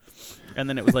chickens. And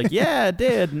then it was like, yeah, it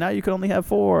did. Now you can only have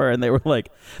 4. And they were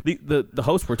like, the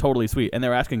hosts were totally sweet. And they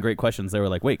were asking great questions. They were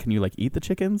like, wait, can you like eat the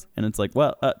chickens? And it's like,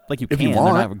 well, like you If can. you They're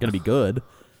want. not going to be good.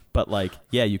 But like,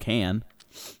 yeah, you can.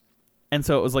 And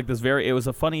so it was like it was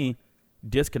a funny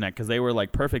disconnect, because they were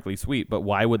like perfectly sweet. But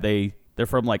why would they're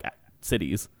from like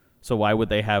cities. So why would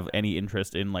they have any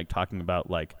interest in like talking about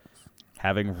like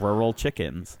having rural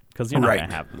chickens? Because you're not Right.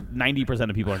 going to have 90%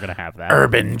 of people are going to have that.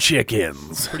 Urban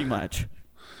chickens. Pretty much.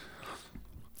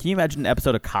 Can you imagine an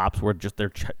episode of Cops where just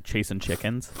they're chasing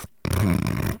chickens?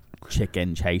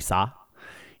 Chicken chaser.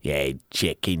 Yeah,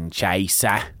 chicken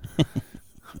chaser.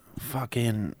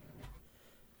 Fucking.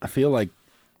 I feel like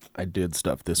I did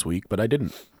stuff this week, but I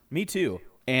didn't. Me too.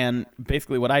 And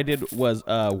basically what I did was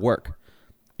work.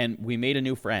 And we made a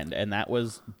new friend, and that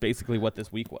was basically what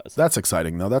this week was. That's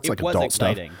exciting, though. That's It like was adult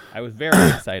exciting. stuff. I was very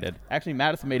excited. Actually,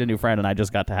 Madison made a new friend, and I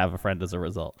just got to have a friend as a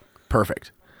result.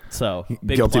 Perfect. So,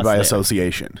 big Guilty plus by there.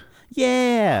 association.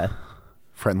 Yeah.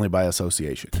 Friendly by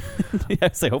association. I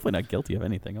say hopefully not guilty of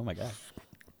anything. Oh my god.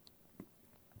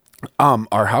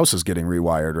 Our house is getting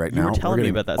rewired right You now. were telling We're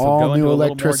me getting about that. So all go into new a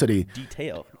little electricity. more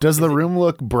detail. Does the room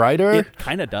look brighter? It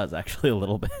kind of does, actually, a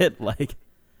little bit. Like,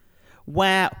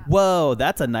 wow, whoa,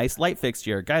 that's a nice light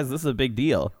fixture, guys. This is a big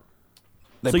deal.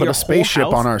 They So put your a spaceship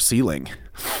whole house- on our ceiling.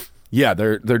 Yeah,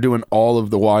 they're doing all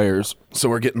of the wires. So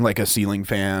we're getting like a ceiling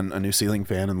fan, a new ceiling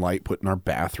fan and light put in our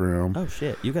bathroom. Oh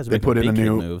shit, you guys are They making put in big a kid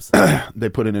new moves. they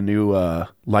put in a new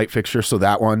light fixture, so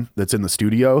that one that's in the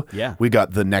studio. Yeah. We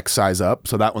got the next size up,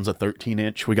 so that one's a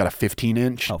 13-inch. We got a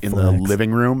 15-inch Oh, in the flex.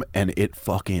 living room, and it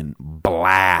fucking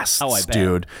blasts, Oh, I bet.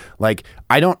 dude. Like,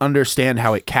 I don't understand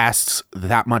how it casts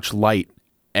that much light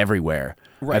everywhere.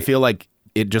 I Right. feel like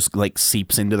it just like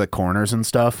seeps into the corners and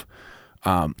stuff.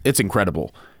 It's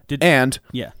incredible. And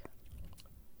Yeah.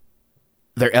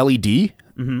 they're LED,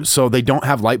 Mm-hmm. so they don't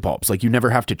have light bulbs. Like, you never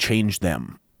have to change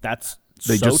them. That's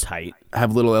They so just tight.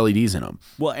 have little LEDs in them.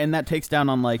 Well, and that takes down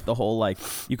on like the whole like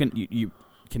you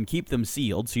can keep them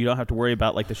sealed, so you don't have to worry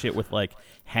about like the shit with like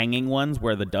hanging ones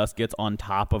where the dust gets on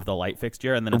top of the light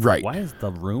fixture, and then it's Right. like, why is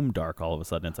the room dark all of a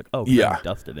sudden? It's like, oh, Yeah. yeah,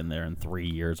 dusted in there in 3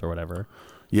 years or whatever.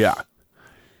 Yeah.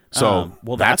 So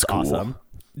well, that's cool. awesome.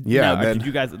 Yeah. Now, then, did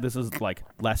you guys? This is like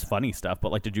less funny stuff,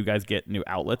 but like, did you guys get new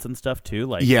outlets and stuff too?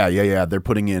 Like, yeah. They're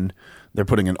putting in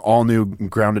all new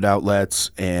grounded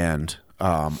outlets and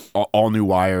all new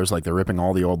wires. Like, they're ripping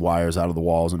all the old wires out of the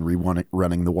walls and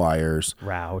running the wires.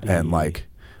 Rowdy. And like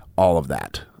all of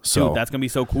that. So dude, that's gonna be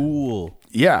so cool.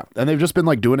 yeah, and they've just been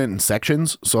like doing it in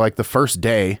sections. So like the first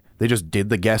day, they just did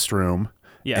the guest room.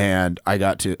 Yeah. And I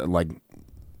got to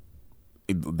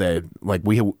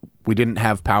we didn't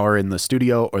have power in the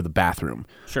studio or the bathroom.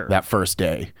 Sure. That first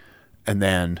day. And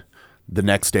then the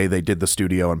next day they did the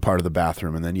studio and part of the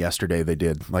bathroom, and then yesterday they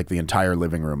did like the entire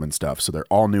living room and stuff. So they're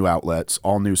all new outlets,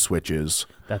 all new switches.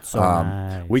 That's so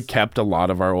nice. We kept a lot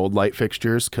of our old light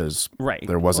fixtures because Right.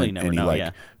 there Well, wasn't you never any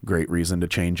know, great reason to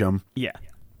change them. Yeah.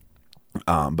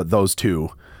 But those two,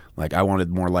 like, I wanted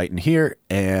more light in here,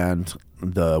 and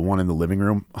the one in the living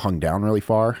room hung down really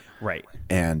far. Right.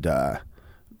 And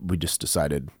we just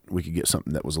decided we could get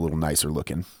something that was a little nicer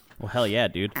looking. Well, hell yeah,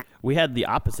 dude. We had the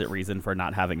opposite reason for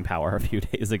not having power a few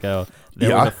days ago. There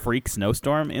Yeah. was a freak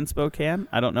snowstorm in Spokane.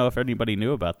 I don't know if anybody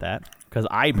knew about that, because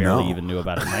I barely No. even knew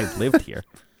about it, and I lived here.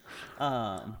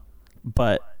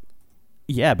 But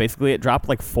yeah, basically it dropped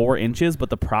like 4 inches,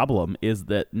 but the problem is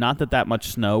that not that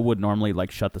much snow would normally like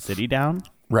shut the city down,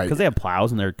 Right. Because they have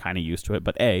plows and they're kind of used to it.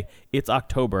 But it's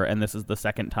October, and this is the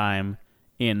second time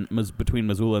between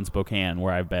Missoula and Spokane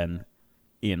where I've been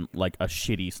in like a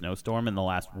shitty snowstorm in the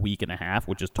last week and a half,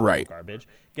 which is total garbage.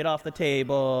 Get off the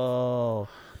table.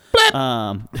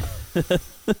 I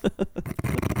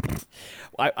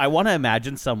want to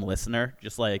imagine some listener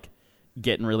just like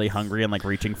getting really hungry and like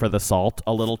reaching for the salt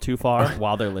a little too far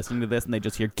while they're listening to this, and they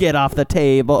just hear "get off the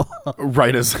table,"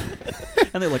 Right as,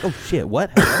 and they're like, "Oh shit, what?"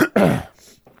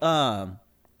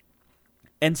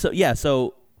 And so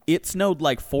it snowed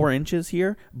like 4 inches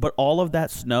here, but all of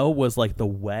that snow was like the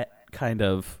wet kind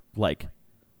of like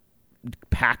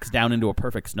packs down into a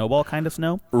perfect snowball kind of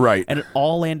snow, right? And it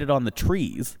all landed on the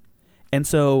trees, and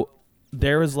so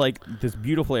there was like this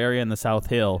beautiful area in the South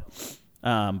Hill.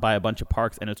 By a bunch of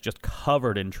parks, and it's just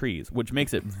covered in trees, which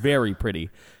makes it very pretty.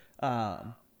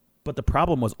 But the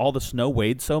problem was all the snow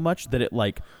weighed so much that it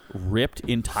like ripped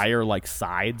entire like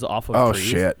sides off of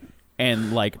trees. Oh shit!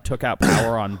 And like took out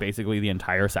power on basically the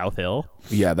entire South Hill.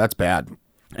 Yeah, that's bad.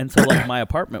 And so like my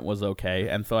apartment was okay,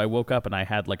 and so I woke up and I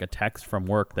had like a text from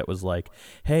work that was like,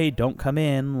 "Hey, don't come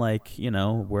in, like, you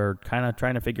know, we're kind of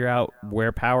trying to figure out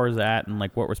where power's at and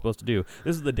like what we're supposed to do."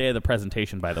 This is the day of the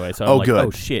presentation, by the way. So I'm like, good.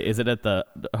 "Oh shit, is it at the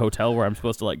hotel where I'm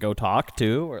supposed to like go talk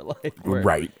to, or like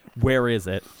where is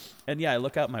it?" And yeah, I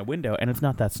look out my window and it's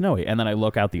not that snowy, and then I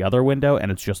look out the other window and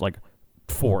it's just like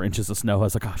 4 inches of snow. I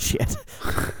was like, "Oh shit."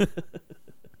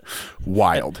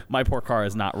 Wild. My poor car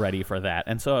is not ready for that.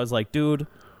 And so I was like, dude,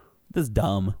 this is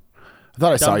dumb. I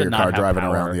thought I saw your car driving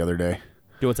around the other day.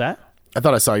 Do what's that? I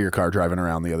thought I saw your car driving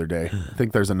around the other day. I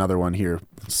think there's another one here,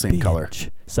 same color.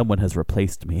 Someone has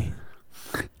replaced me.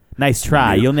 Nice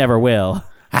try. You'll never will.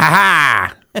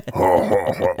 Ha ha!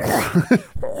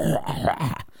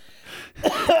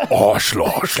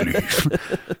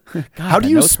 How do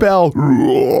you spell?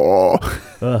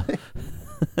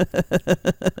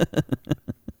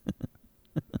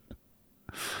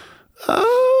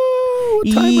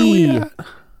 What time are we at?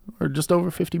 We're just over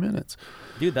 50 minutes.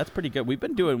 Dude, that's pretty good. We've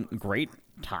been doing great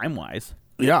time-wise.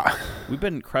 Yeah. We've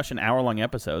been crushing hour-long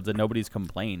episodes, and nobody's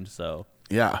complained, so.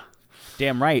 Yeah.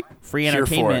 Damn right. Free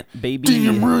entertainment, baby.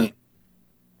 Damn right.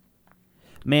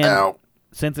 Man, ow.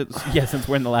 Since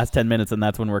we're in the last 10 minutes, and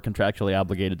that's when we're contractually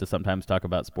obligated to sometimes talk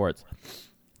about sports.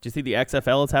 Did you see the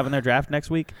XFL is having their draft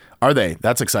next week? Are they?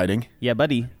 That's exciting. Yeah,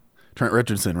 buddy. Trent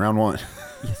Richardson, round 1.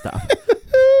 Yeah, stop.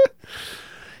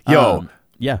 Yo.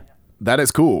 Yeah. That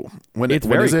is cool. It's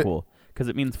very cool because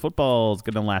it means football's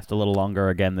going to last a little longer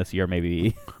again this year,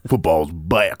 maybe. Football's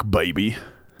back, baby.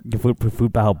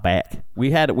 Football back.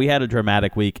 We had a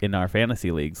dramatic week in our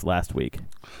fantasy leagues last week.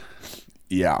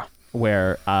 Yeah.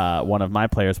 Where one of my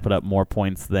players put up more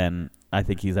points than I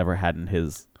think he's ever had in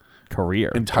his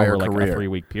career. Entire over career. A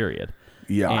 3-week period.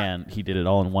 Yeah. And he did it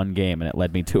all in one game, and it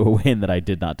led me to a win that I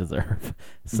did not deserve.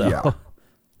 So, yeah.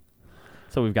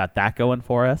 So we've got that going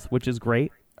for us, which is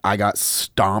great. I got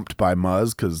stomped by Muzz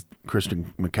because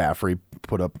Christian McCaffrey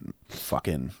put up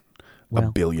fucking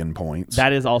a billion points.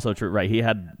 That is also true, right? He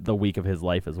had the week of his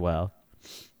life as well.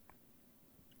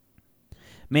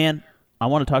 Man, I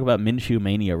want to talk about Minshew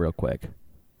Mania real quick. Do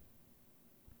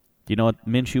you know what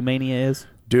Minshew Mania is?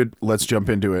 Dude, let's jump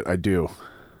into it. I do.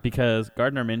 Because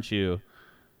Gardner Minshew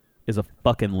is a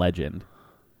fucking legend.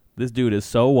 This dude is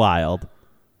so wild.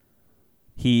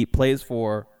 He plays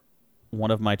for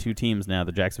one of my two teams now,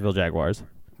 the Jacksonville Jaguars.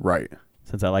 Right.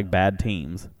 Since I like bad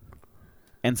teams.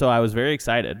 And so I was very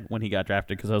excited when he got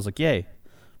drafted because I was like, yay,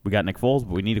 we got Nick Foles,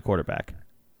 but we need a quarterback.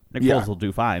 Nick Foles will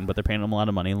do fine, but they're paying him a lot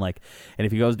of money. And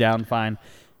if he goes down, fine.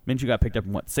 Minshew got picked up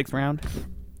in, 6th round?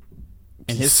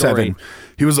 And his 7.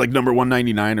 He was like number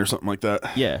 199 or something like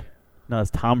that. Yeah. No, it's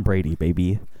Tom Brady,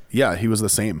 baby. Yeah, he was the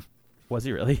same. Was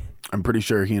he really? I'm pretty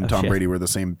sure he and Tom Brady were the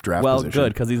same draft position. Well,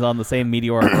 good, because he's on the same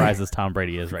meteoric rise as Tom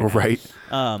Brady is right now. Right.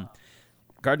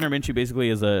 Gardner Minshew basically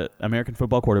is an American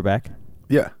football quarterback.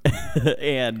 Yeah.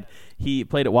 And he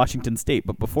played at Washington State,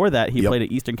 but before that, he played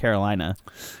at Eastern Carolina.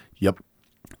 Yep.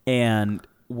 And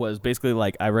was basically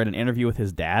like, I read an interview with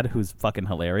his dad, who's fucking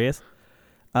hilarious.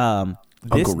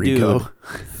 This dude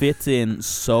fits in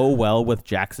so well with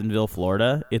Jacksonville,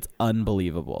 Florida. It's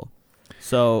unbelievable.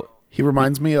 So he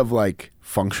reminds me of like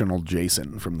functional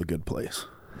Jason from The Good Place.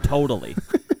 Totally.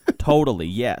 Totally,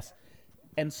 yes.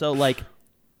 And so like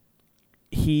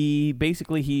he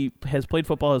has played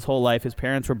football his whole life. His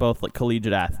parents were both like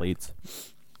collegiate athletes.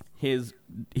 His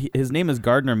name is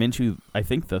Gardner Minshew, I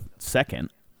think the 2nd.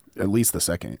 At least the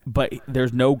 2nd. But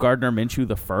there's no Gardner Minshew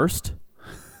the 1st.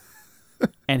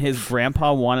 And his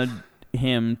grandpa wanted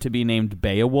him to be named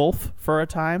Beowulf for a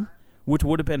time, which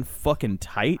would have been fucking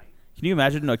tight. Can you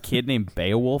imagine a kid named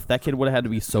Beowulf? That kid would have had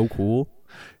to be so cool.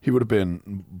 He would have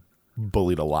been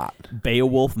bullied a lot.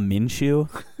 Beowulf Minshew.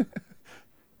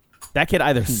 That kid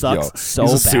either sucks so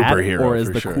he's a bad superhero or is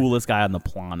for the sure. coolest guy on the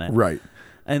planet. Right.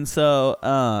 And so,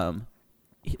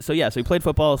 so he played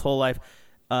football his whole life.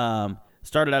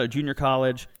 Started out at junior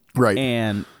college, Right.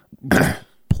 and just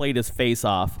played his face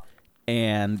off,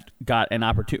 and got an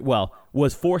opportunity. Well,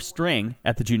 was fourth string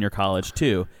at the junior college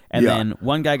too. And Yeah. then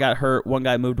one guy got hurt. One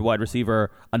guy moved to wide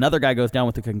receiver. Another guy goes down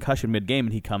with a concussion mid-game,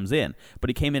 and he comes in. But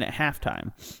he came in at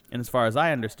halftime. And as far as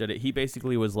I understood it, he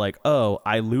basically was like, "Oh,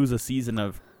 I lose a season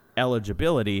of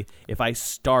eligibility if I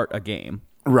start a game."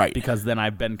 Right. Because then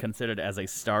I've been considered as a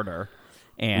starter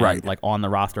and Right. like on the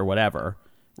roster, whatever,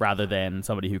 rather than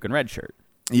somebody who can redshirt.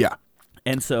 Yeah.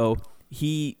 And so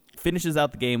he finishes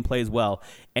out the game, plays well,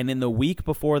 and in the week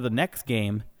before the next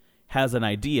game has an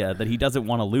idea that he doesn't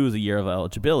want to lose a year of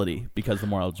eligibility, because the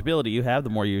more eligibility you have, the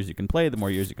more years you can play, the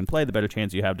better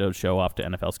chance you have to show off to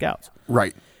NFL scouts.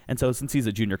 Right. And so since he's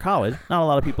at junior college, not a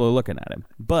lot of people are looking at him.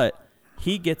 But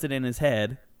he gets it in his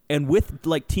head, and with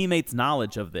like teammates'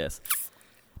 knowledge of this,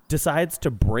 decides to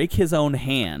break his own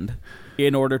hand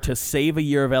in order to save a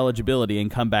year of eligibility and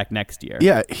come back next year.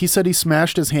 Yeah, he said he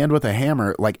smashed his hand with a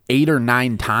hammer like 8 or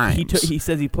 9 times. He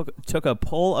says he took a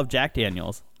pull of Jack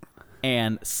Daniels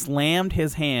and slammed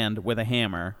his hand with a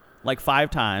hammer like 5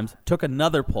 times, took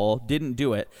another pull, didn't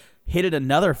do it, hit it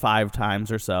another 5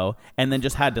 times or so, and then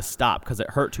just had to stop because it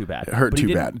hurt too bad. It hurt But he too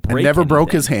didn't bad. break And never broke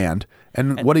anything. his hand.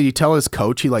 And what did he tell his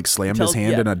coach? He like slammed his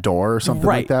hand in a door or something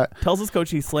right. like that? Tells his coach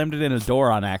he slammed it in a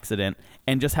door on accident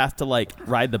and just has to like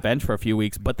ride the bench for a few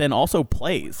weeks, but then also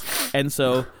plays. And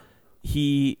so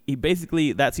he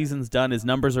basically, that season's done. His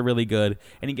numbers are really good,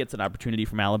 and he gets an opportunity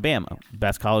from Alabama,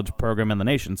 best college program in the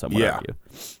nation, some would Yeah. argue,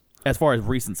 as far as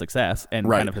recent success and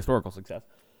Right. kind of historical success.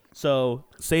 So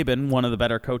Saban, one of the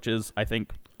better coaches, I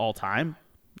think, all time,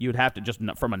 you would have to just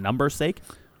from a numbers sake,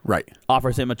 Right.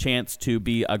 offers him a chance to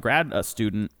be a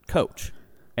student coach.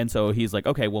 And so he's like,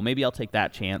 okay, well, maybe I'll take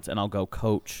that chance and I'll go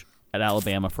coach at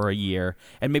Alabama for a year.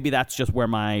 And maybe that's just where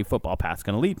my football path's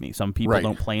going to lead me. Some people Right.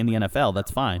 don't play in the NFL.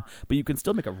 That's fine. But you can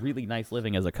still make a really nice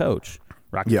living as a coach.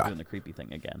 Rocky's Yeah. doing the creepy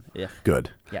thing again. Yeah. Good.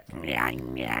 Yeah.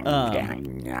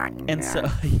 And so,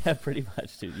 yeah, pretty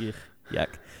much, dude. Yuck.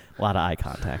 A lot of eye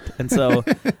contact. And so,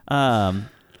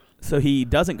 so he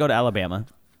doesn't go to Alabama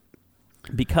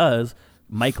because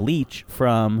Mike Leach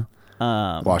from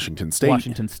Washington State.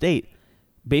 Washington State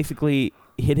basically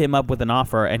hit him up with an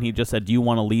offer, and he just said, "Do you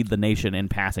want to lead the nation in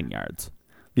passing yards?"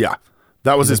 Yeah.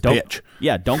 That was his Don't- pitch.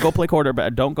 Yeah, don't go play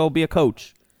quarterback. Don't go be a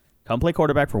coach. Come play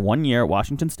quarterback for 1 year at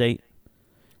Washington State.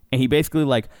 And he basically,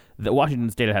 like, the Washington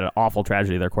State had an awful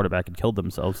tragedy. Their quarterback had killed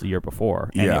themselves the year before.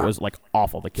 And Yeah. it was, like,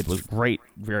 awful. The kid was great,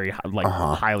 very,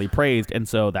 highly praised. And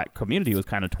so that community was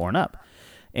kind of torn up,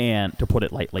 and to put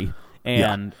it lightly.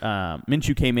 And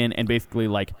Minshew came in and basically,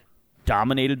 like,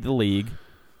 dominated the league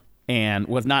and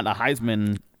was not a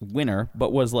Heisman winner,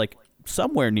 but was, like,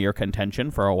 somewhere near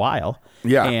contention for a while.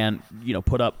 Yeah. And,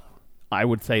 put up, I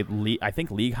would say,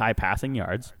 league high passing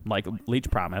yards, like Leach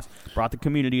promised, brought the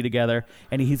community together,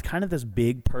 and he's kind of this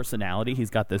big personality. He's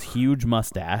got this huge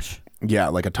mustache. Yeah,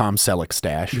 like a Tom Selleck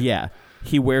stash. Yeah.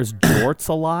 He wears jorts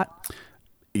a lot,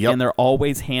 Yep. and they're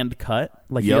always hand cut.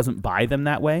 Like, he Yep. doesn't buy them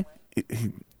that way.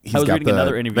 He's I was got reading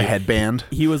another interview. the headband.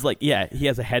 He was like, yeah, he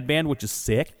has a headband, which is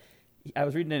sick. I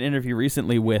was reading an interview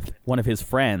recently with one of his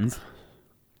friends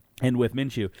and with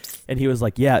Minshew, and he was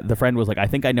like, yeah, the friend was like, I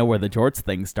think I know where the jorts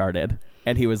thing started.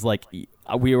 And he was like,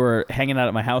 we were hanging out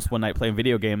at my house one night playing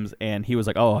video games, and he was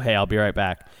like, oh, hey, I'll be right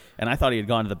back. And I thought he had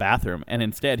gone to the bathroom, and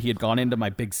instead he had gone into my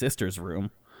big sister's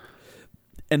room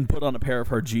and put on a pair of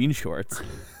her jean shorts.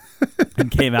 And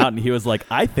came out, and he was like,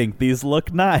 I think these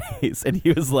look nice. And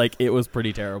he was like, it was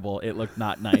pretty terrible. It looked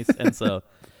not nice. And so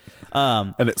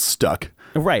And it stuck.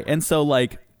 right. And so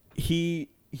like he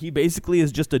basically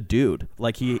is just a dude.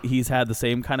 Like he's had the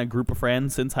same kind of group of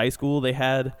friends since high school. They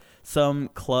had some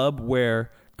club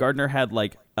where Gardner had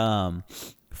like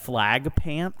flag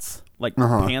pants, like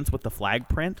pants with the flag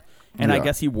print. And I Yeah.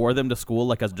 guess he wore them to school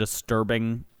like as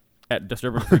disturbing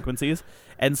frequencies.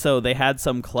 And so they had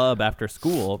some club after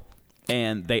school,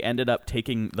 and they ended up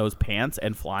taking those pants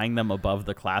and flying them above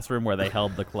the classroom where they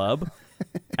held the club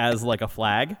as like a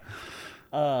flag.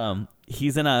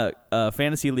 He's in a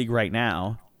fantasy league right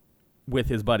now with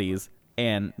his buddies,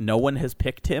 and no one has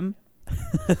picked him.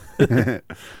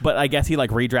 But I guess he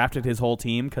like redrafted his whole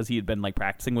team because he had been like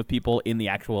practicing with people in the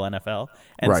actual NFL,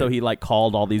 and so Right. he like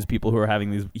called all these people who are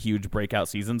having these huge breakout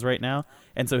seasons right now,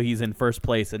 and so he's in first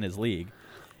place in his league.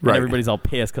 And Right. everybody's all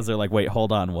pissed because they're like, "Wait,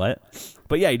 hold on, what?"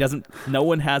 But yeah, he doesn't. No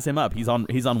one has him up. He's on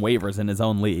waivers in his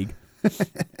own league.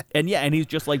 And he's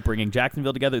just like bringing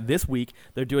Jacksonville together. This week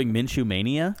they're doing Minshew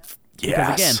Mania.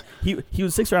 Yes. Because again, he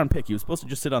was 6th round pick. He was supposed to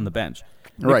just sit on the bench.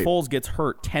 Nick Right. Foles gets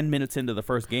hurt 10 minutes into the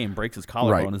first game, breaks his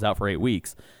collarbone, Right. is out for 8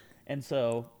 weeks. And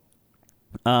so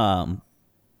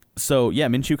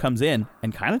Minshew comes in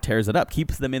and kind of tears it up,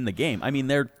 keeps them in the game. I mean,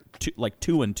 they're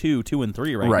 2-2,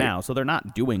 2-3 right Right. now, so they're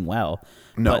not doing well.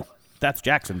 No. But that's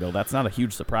Jacksonville. That's not a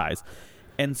huge surprise.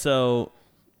 And so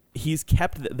he's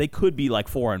kept. They could be like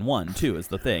 4-1 too. Is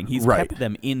the thing. He's Right. kept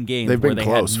them in games They've where been they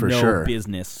close, had for no sure.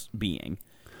 business being.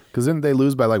 Because didn't they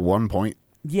lose by like 1 point?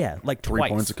 Yeah, like 3 twice.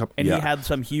 points a couple- And yeah. he had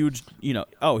some huge,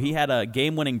 he had a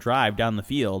game-winning drive down the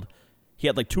field. He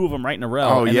had like 2 of them right in a row,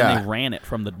 Oh, and yeah. then they ran it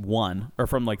from the 1 or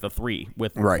from like the 3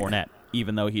 with Right. Fournette,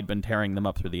 even though he'd been tearing them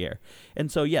up through the air.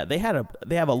 And so they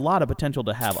have a lot of potential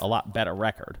to have a lot better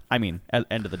record. I mean, at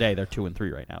the end of the day, they're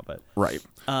 2-3 right now, but Right.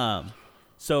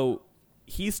 so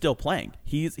he's still playing.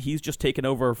 He's just taken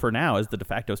over for now as the de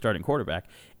facto starting quarterback.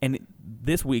 And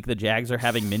this week the Jags are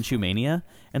having Minshew Mania,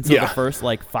 and so Yeah. the first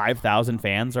like 5,000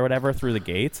 fans or whatever through the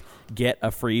gates get a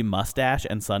free mustache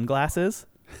and sunglasses.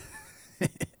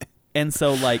 And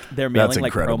so like they're That's mailing like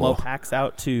incredible. promo packs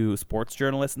out to sports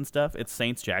journalists and stuff. It's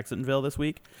Saints Jacksonville this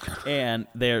week, and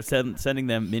they're sending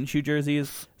them Minshew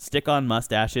jerseys, stick-on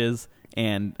mustaches,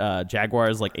 and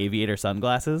Jaguars like aviator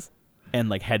sunglasses and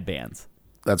like headbands.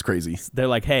 That's crazy. They're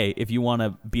like, hey, if you want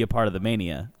to be a part of the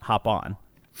Mania, hop on.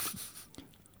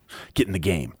 Get in the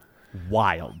game.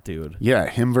 Wild, dude. Yeah,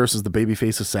 him versus the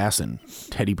babyface assassin,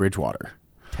 Teddy Bridgewater.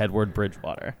 Tedward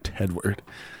Bridgewater. Tedward.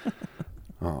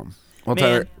 Well, Man.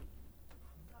 Tyler,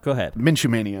 Go ahead. Minshew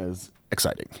Mania is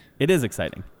exciting. It is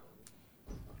exciting.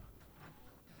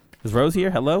 Is Rose here?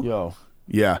 Hello? Yo.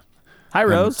 Yeah. Hi,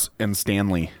 Rose. And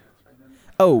Stanley.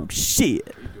 Oh,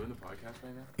 shit.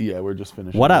 Yeah, we're just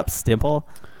finishing. What up, Stimple?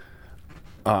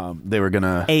 They were going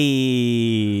to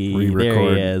Hey, re-record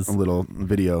there he is. a little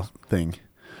video thing.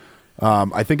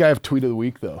 I think I have Tweet of the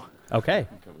Week, though. Okay.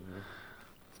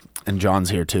 And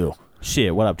John's here, too.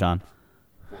 Shit, what up, John?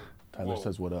 Tyler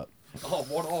says, what up? Oh,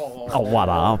 what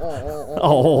up?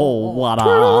 Oh, what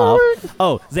up?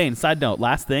 Oh, Zane, side note,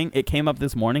 last thing, it came up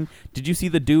this morning. Did you see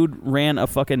the dude ran a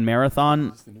fucking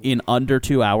marathon in under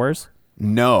 2 hours?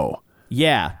 No.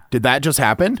 Yeah. Did that just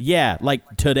happen? Yeah, like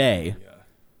today.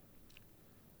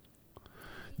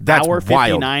 That's Hour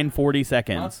wild. 59, 40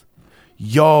 seconds.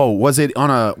 Yo, was it on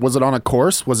a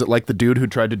course? Was it like the dude who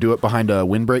tried to do it behind a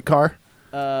windbreak car?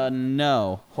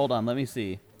 No. Hold on, let me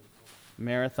see.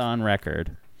 Marathon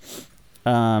record.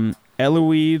 Eloise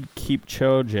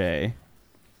Kipchoge.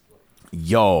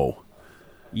 Yo.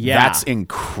 Yeah. That's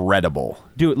incredible.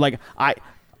 Dude, like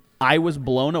I was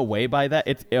blown away by that.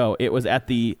 It was at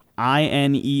the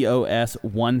INEOS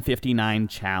 159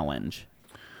 challenge.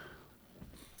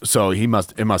 So it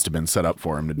must have been set up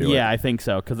for him to do it. Yeah, I think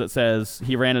so, because it says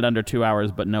he ran it under 2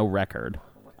 hours, but no record.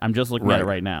 I'm just looking at it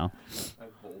right now.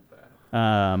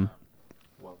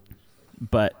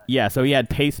 But yeah, so he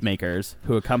had pacemakers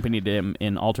who accompanied him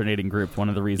in alternating groups. One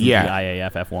of the reasons Yeah. the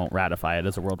IAFF won't ratify it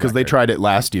as a world record. Because they tried it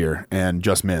last year and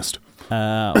just missed.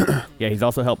 Yeah, he's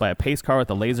also helped by a pace car with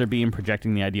a laser beam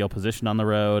projecting the ideal position on the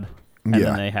road. And Yeah.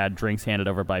 then they had drinks handed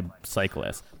over by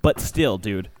cyclists. But still,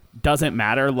 dude, doesn't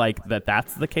matter like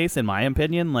that's the case in my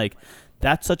opinion. Like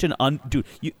that's such an dude.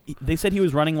 They said he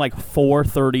was running like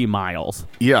 430 miles,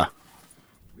 Yeah.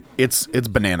 It's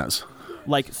bananas.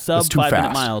 like sub It's too 5 minute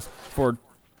fast. miles for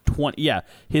 20. Yeah,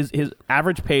 his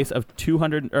average pace of 2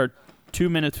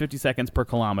 minutes 50 seconds per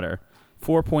kilometer,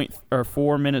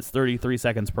 4 minutes 33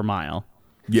 seconds per mile.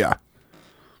 Yeah.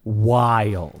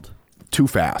 Wild. Too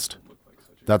fast.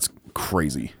 That's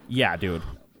crazy. Yeah, dude.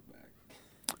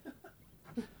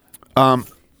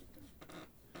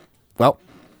 Well,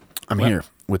 I'm here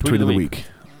with Tweet of the Week.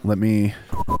 Let me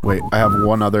wait. I have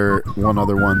one other one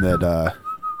that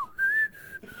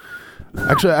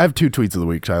actually I have 2 tweets of the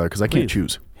week, Tyler, because I can't Please.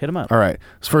 choose. Hit him up. All right.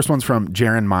 This first one's from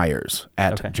Jaron Myers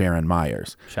at Okay. Jaron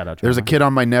Myers. Shout out. There's a Jaron. kid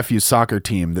on my nephew's soccer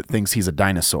team that thinks he's a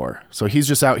dinosaur. So he's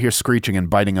just out here screeching and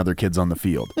biting other kids on the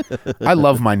field. I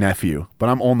love my nephew, but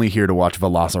I'm only here to watch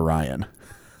Velociraptor.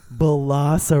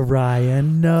 Velociraptor,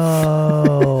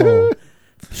 no.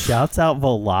 Shouts out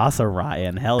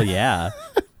Velociraptor. Hell yeah.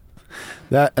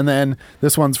 That, and then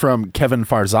this one's from Kevin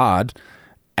Farzad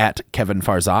at Kevin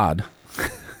Farzad.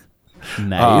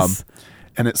 Nice.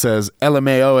 And it says,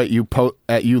 LMAO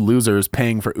at you losers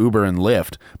paying for Uber and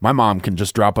Lyft. My mom can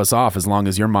just drop us off as long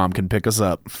as your mom can pick us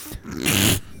up.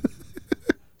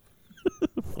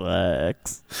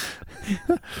 Flex.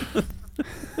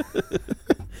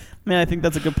 Man, I think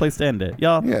that's a good place to end it.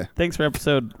 Y'all, Yeah. thanks for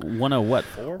episode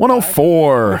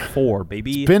 104. 4,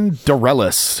 baby. Vin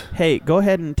Dorellis. Hey, go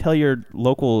ahead and tell your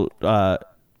local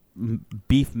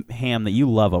beef ham that you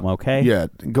love them, okay? Yeah,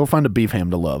 go find a beef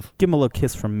ham to love. Give him a little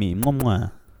kiss from me. Mwah,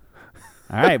 mwah.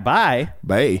 All right, bye.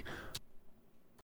 Bye.